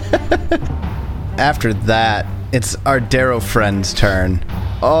 After that, it's our Darrow friend's turn.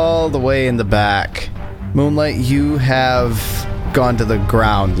 All the way in the back. Moonlight, you have gone to the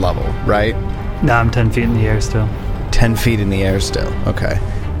ground level, right? Nah, I'm 10 feet in the air still. 10 feet in the air still. Okay.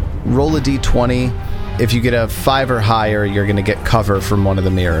 Roll a d20. If you get a 5 or higher, you're going to get cover from one of the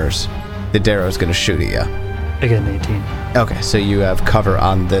mirrors. The Darrow's going to shoot at you. I get an 18. Okay, so you have cover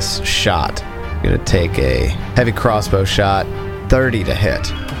on this shot. You're going to take a heavy crossbow shot. 30 to hit.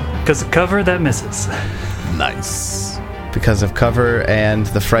 Because of cover, that misses. Nice. Because of cover and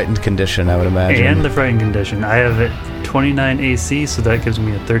the frightened condition, I would imagine. And the frightened condition. I have it 29 AC, so that gives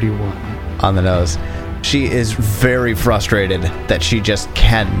me a 31. On the nose. She is very frustrated that she just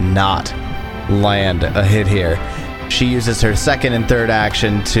cannot land a hit here. She uses her second and third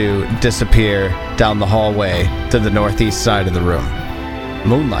action to disappear down the hallway to the northeast side of the room.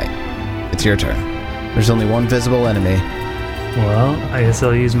 Moonlight, it's your turn. There's only one visible enemy. Well, I guess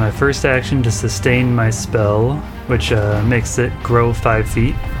I'll use my first action to sustain my spell, which makes it grow 5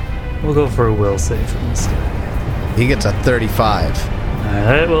 feet. We'll go for a will save from this guy. He gets a 35.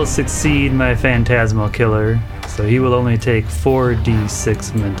 That will succeed my phantasmal killer, so he will only take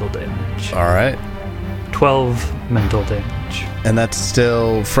 4d6 mental damage. All right. 12 mental damage. And that's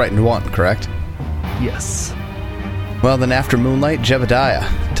still frightened 1, correct? Yes. Well, then after Moonlight,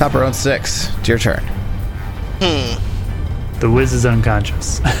 Jebediah. Top round 6. It's your turn. The Wiz is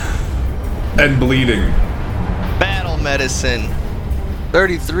unconscious. And bleeding. Battle medicine.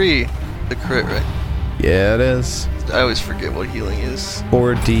 33. The crit, right? Yeah, it is. I always forget what healing is.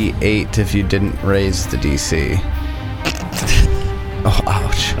 4d8 if you didn't raise the DC. Oh,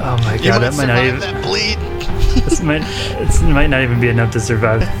 ouch. Oh my You god, might that might not survive even that bleed. it might not even be enough to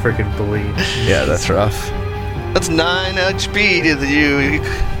survive the freaking bleed. Yeah, that's rough. That's 9 HP to you.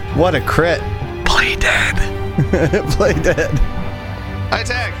 What a crit. Play dead. Play dead. I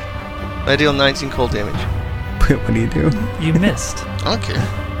attack. I deal 19 cold damage. What do you do? You missed. I don't care.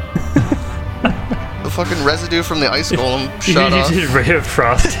 The fucking residue from the ice golem You shot off. did ray of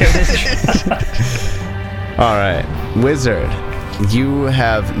frost damage. All right. Wizard, you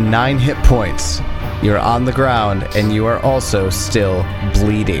have 9 hit points. You're on the ground, and you are also still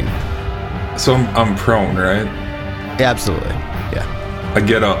bleeding. So I'm prone, right? Absolutely. Yeah. I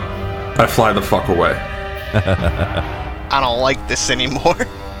get up. I fly the fuck away. I don't like this anymore.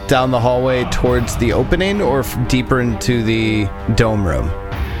 Down the hallway towards the opening or deeper into the dome room?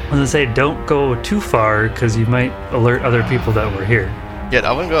 I was gonna say, don't go too far, because you might alert other people that we're here. Yeah,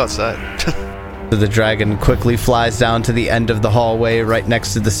 I wouldn't go outside. So the dragon quickly flies down to the end of the hallway right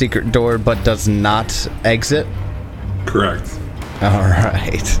next to the secret door, but does not exit. Correct. All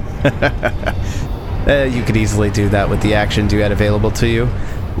right. You could easily do that with the actions you had available to you.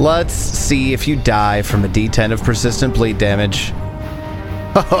 Let's see if you die from a D10 of persistent bleed damage.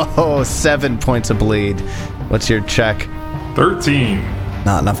 Oh, 7 points of bleed. What's your check? 13.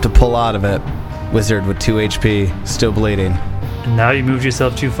 Not enough to pull out of it. Wizard with 2 HP, still bleeding. And now you moved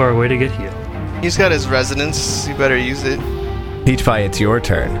yourself too far away to get healed. He's got his resonance. You better use it. Peach Pie, it's your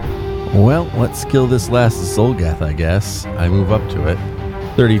turn. Well, let's kill this last Zolgath, I guess. I move up to it.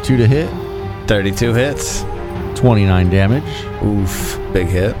 32 to hit, 32 hits. 29 damage. Oof. Big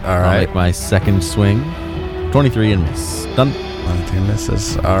hit. All I'll right. make my second swing. 23 and miss. Done. 22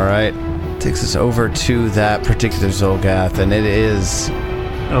 misses. All right. Takes us over to that particular Zolgath, and it is...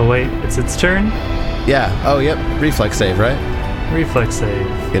 Oh, wait, it's its turn? Yeah. Oh, yep. Reflex save, right? Reflex save.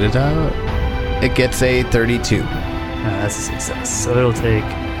 Get it out. It gets a 32. That's a success. So it'll take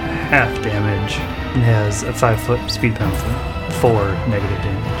half damage and has a 5-foot speed penalty. 4 negative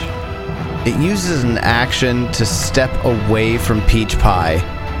damage. It uses an action to step away from Peach Pie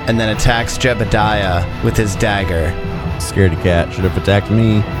and then attacks Jebediah with his dagger. Scaredy cat should have attacked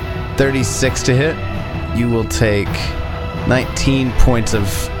me. 36 to hit. You will take 19 points of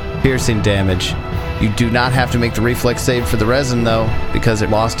piercing damage. You do not have to make the reflex save for the resin, though, because it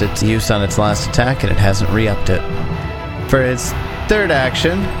lost its use on its last attack and it hasn't re-upped it. For its third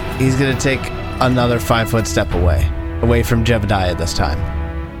action, he's going to take another 5-foot step away from Jebediah this time.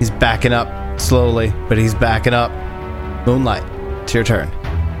 He's backing up slowly, but he's backing up. Moonlight, it's your turn.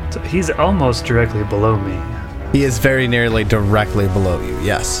 So he's almost directly below me. He is very nearly directly below you,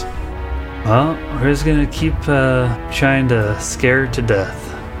 yes. Well, we're just gonna keep trying to scare it to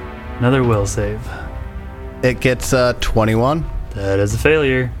death. Another will save. It gets 21. That is a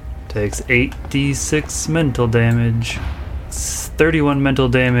failure. Takes 8d6 mental damage. It's 31 mental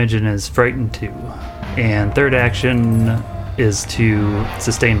damage and is frightened 2. And third action is to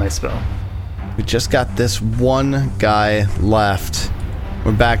sustain my spell. We just got this one guy left.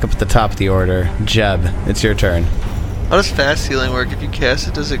 We're back up at the top of the order. Jeb, it's your turn. How does fast healing work? If you cast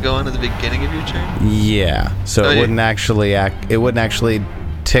it, does it go into the beginning of your turn? Yeah. So it wouldn't actually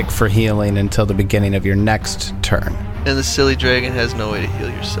tick for healing until the beginning of your next turn. And the silly dragon has no way to heal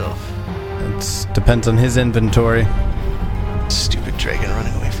yourself. It depends on his inventory. Stupid dragon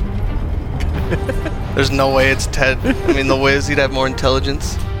running away from me. There's no way it's Ted. I mean, the way is he'd have more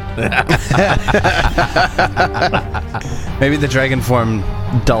intelligence. Maybe the dragon form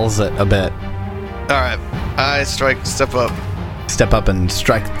dulls it a bit. Alright, I step up. Step up and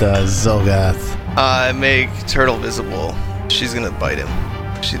strike the Zolgath. I make Turtle visible. She's gonna bite him.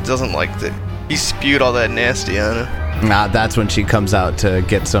 She doesn't like that. He spewed all that nasty on her. Nah, that's when she comes out to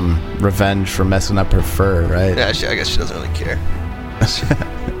get some revenge for messing up her fur, right? Yeah, I guess she doesn't really care.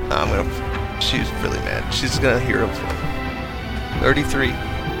 She's really mad. She's gonna hear him. 33.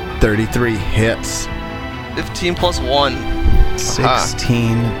 33 hits. 15 plus 1.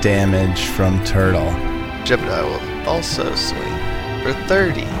 16 damage from Turtle. Jebediah will also swing for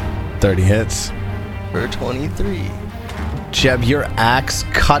 30. 30 hits. For 23. Jeb, your axe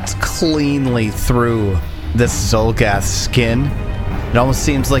cuts cleanly through this Zolgath's skin. It almost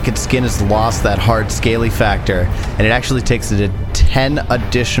seems like its skin has lost that hard scaly factor, and it actually takes it 10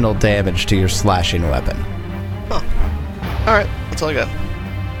 additional damage to your slashing weapon. Huh. Alright, that's all I got.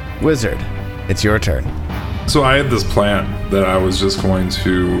 Wizard, it's your turn. So I had this plan that I was just going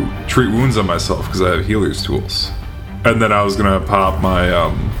to treat wounds on myself because I have healer's tools. And then I was going to pop my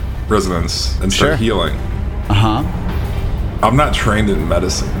resonance and start healing. Uh-huh. I'm not trained in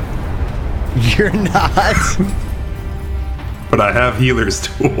medicine. You're not? But I have healer's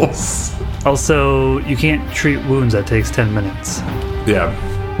tools. Also, you can't treat wounds that takes 10 minutes. Yeah.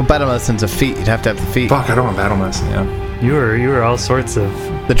 Well, battle medicine's a feat. You'd have to have the feat. Fuck, I don't have battle medicine, yeah. You were all sorts of...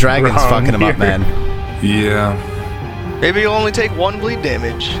 The dragon's wrong fucking him up, here. man. Yeah. Maybe you'll only take 1 bleed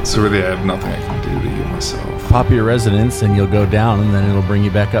damage. So really, I have nothing I can do to heal myself. Pop your resonance and you'll go down, and then it'll bring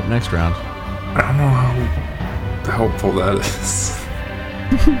you back up next round. I don't know how helpful that is.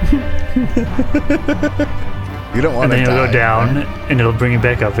 You don't want And to then you'll go down, and it'll bring you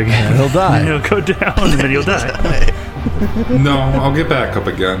back up again. And he'll die. And you'll go down, and then you'll die. No, I'll get back up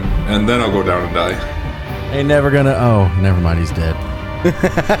again, and then I'll go down and die. Ain't never gonna. Oh, never mind. He's dead.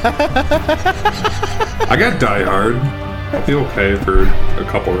 I got Die Hard. I'll be okay for a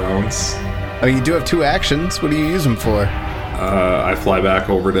couple rounds. Oh, you do have 2 actions. What do you use them for? I fly back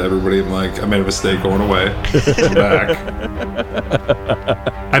over to everybody. I'm like, I made a mistake going away. I'm back.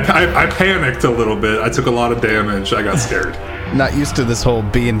 I panicked a little bit. I took a lot of damage. I got scared. Not used to this whole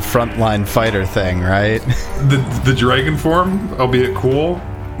being frontline fighter thing, right? The dragon form, albeit cool,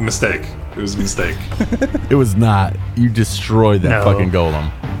 mistake. It was a mistake. It was not. You destroyed that No. fucking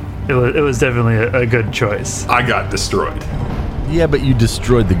golem. It was definitely a good choice. I got destroyed. Yeah, but you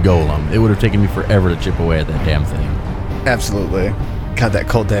destroyed the golem. It would have taken me forever to chip away at that damn thing. Absolutely. God, that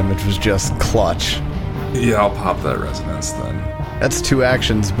cold damage was just clutch. Yeah, I'll pop that resonance then. That's 2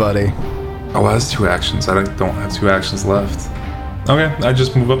 actions, buddy. Oh, that's 2 actions. I don't have 2 actions left. Okay, I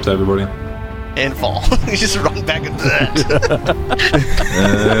just move up to everybody. and fall. You just run back into that.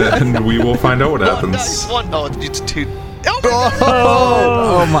 And we will find out what Oh, happens. nice one. Oh, it's 2.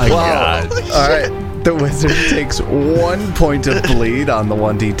 Oh my Wow. god. All right. The wizard takes 1 point of bleed on the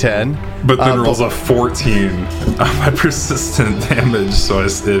 1d10. But then rolls a 14 on my persistent damage, so I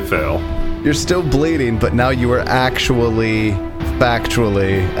did fail. You're still bleeding, but now you are actually,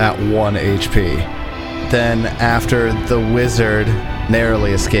 factually, at 1 HP. Then, after the wizard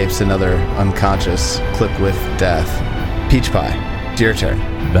narrowly escapes another unconscious, clipped with death, Peach Pie, it's your turn.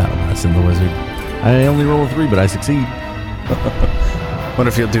 Battle medicine, the wizard. I only roll a 3, but I succeed. Wonder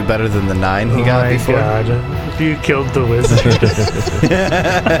if you'll do better than the 9 he got my before. God. If you killed the wizard.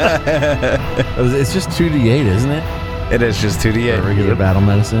 It's just 2d8, isn't it? It is just 2d8. For regular battle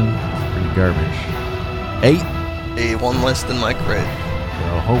medicine. It's pretty garbage. 8. A 1 less than my crit.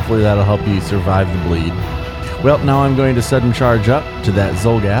 So hopefully that'll help you survive the bleed. Well, now I'm going to sudden charge up to that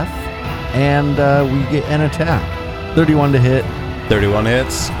Zolgath, and we get an attack. 31 to hit, 31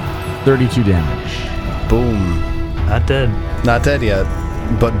 hits. 32 damage. Boom. Not dead. Not dead yet,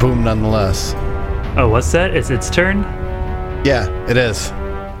 but boom nonetheless. Oh, what's that? It's its turn? Yeah, it is.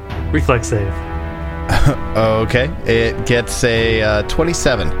 Reflex save. Okay, it gets a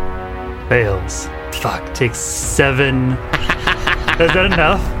 27. Fails. Fuck. Takes 7. Is that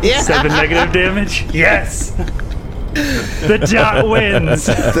enough? Yeah. 7 negative damage? Yes! The dot wins!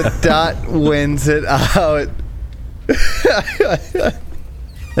 The dot wins it out.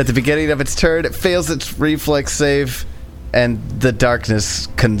 At the beginning of its turn, it fails its reflex save, and the darkness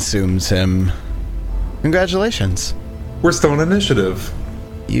consumes him. Congratulations. We're still in initiative.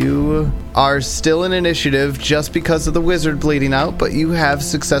 You are still in initiative just because of the wizard bleeding out, but you have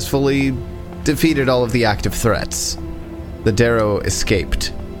successfully defeated all of the active threats. The Darrow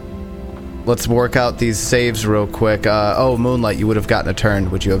escaped. Let's work out these saves real quick. Moonlight, you would have gotten a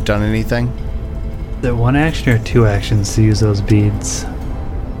turn. Would you have done anything? Is it 1 action or 2 actions to use those beads?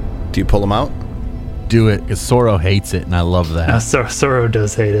 Do you pull them out? Do it, because Soro hates it, and I love that. Soro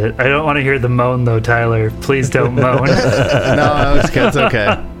does hate it. I don't want to hear the moan, though, Tyler. Please don't moan. No, it's okay.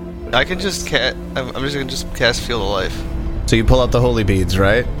 I can just I'm just gonna just cast Field of Life. So you pull out the holy beads,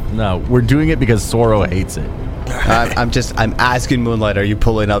 right? No, we're doing it because Soro hates it. I'm asking Moonlight, are you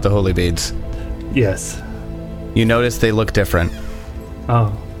pulling out the holy beads? Yes. You notice they look different. Oh.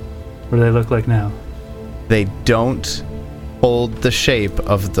 What do they look like now? They don't hold the shape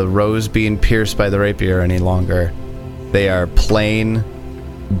of the rose being pierced by the rapier any longer. They are plain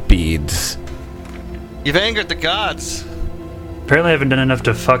beads. You've angered the gods. Apparently I haven't done enough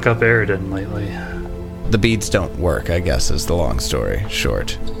to fuck up Eridan lately. The beads don't work, I guess, is the long story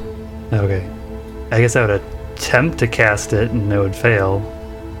short. Okay. I guess I would attempt to cast it and it would fail.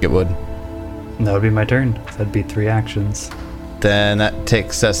 It would. And that would be my turn. So that'd be 3 actions. Then that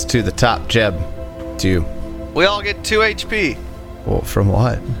takes us to the top, Jeb. To you. We all get 2 HP. Well, from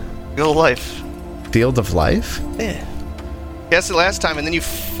what? Field of Life. Field of Life? Yeah. Cast it last time and then you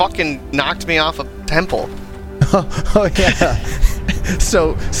fucking knocked me off a temple. Oh, yeah.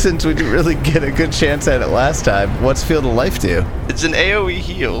 So, since we didn't really get a good chance at it last time, what's Field of Life do? It's an AoE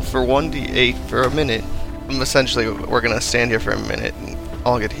heal for 1d8 for a minute. We're gonna stand here for a minute and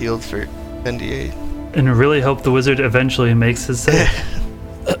I'll get healed for 10d8. And really hope the wizard eventually makes his save.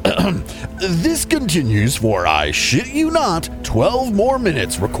 This continues for, I shit you not, 12 more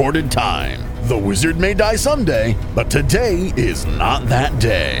minutes recorded time. The wizard may die someday, but today is not that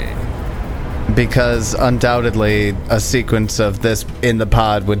day. Because undoubtedly a sequence of this in the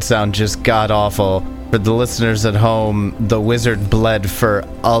pod would sound just god-awful. For the listeners at home, the wizard bled for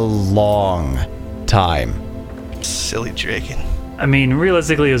a long time. Silly dragon. I mean,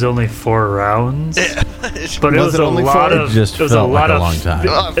 realistically, it was only 4 rounds. But it Was was it a only lot 4? of. It just was felt a like lot a of. long time.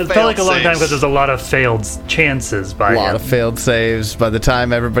 It felt like a long time because there's a lot of failed chances by A lot him. of failed saves. By the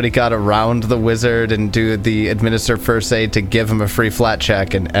time everybody got around the wizard and do the administer first aid to give him a free flat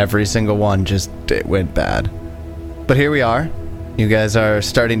check, and every single one it went bad. But here we are. You guys are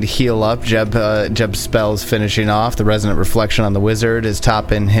starting to heal up. Jeb's spell's finishing off. The resonant reflection on the wizard is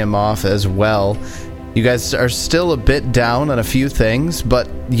topping him off as well. You guys are still a bit down on a few things, but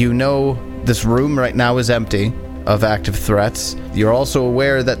you know this room right now is empty of active threats. You're also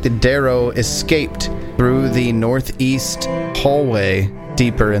aware that the Darrow escaped through the northeast hallway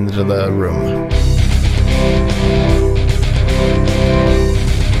deeper into the room.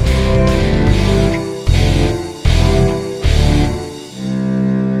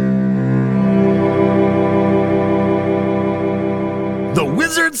 The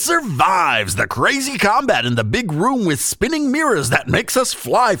wizard survives the crazy combat in the big room with spinning mirrors that makes us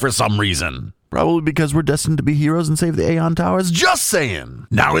fly for some reason. Probably because we're destined to be heroes and save the Aeon Towers. Just saying.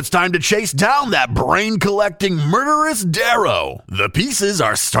 Now it's time to chase down that brain-collecting murderous Darrow. The pieces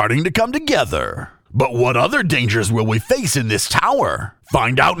are starting to come together. But what other dangers will we face in this tower?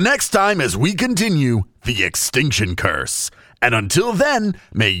 Find out next time as we continue The Extinction Curse. And until then,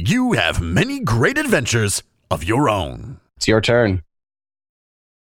 may you have many great adventures of your own. It's your turn.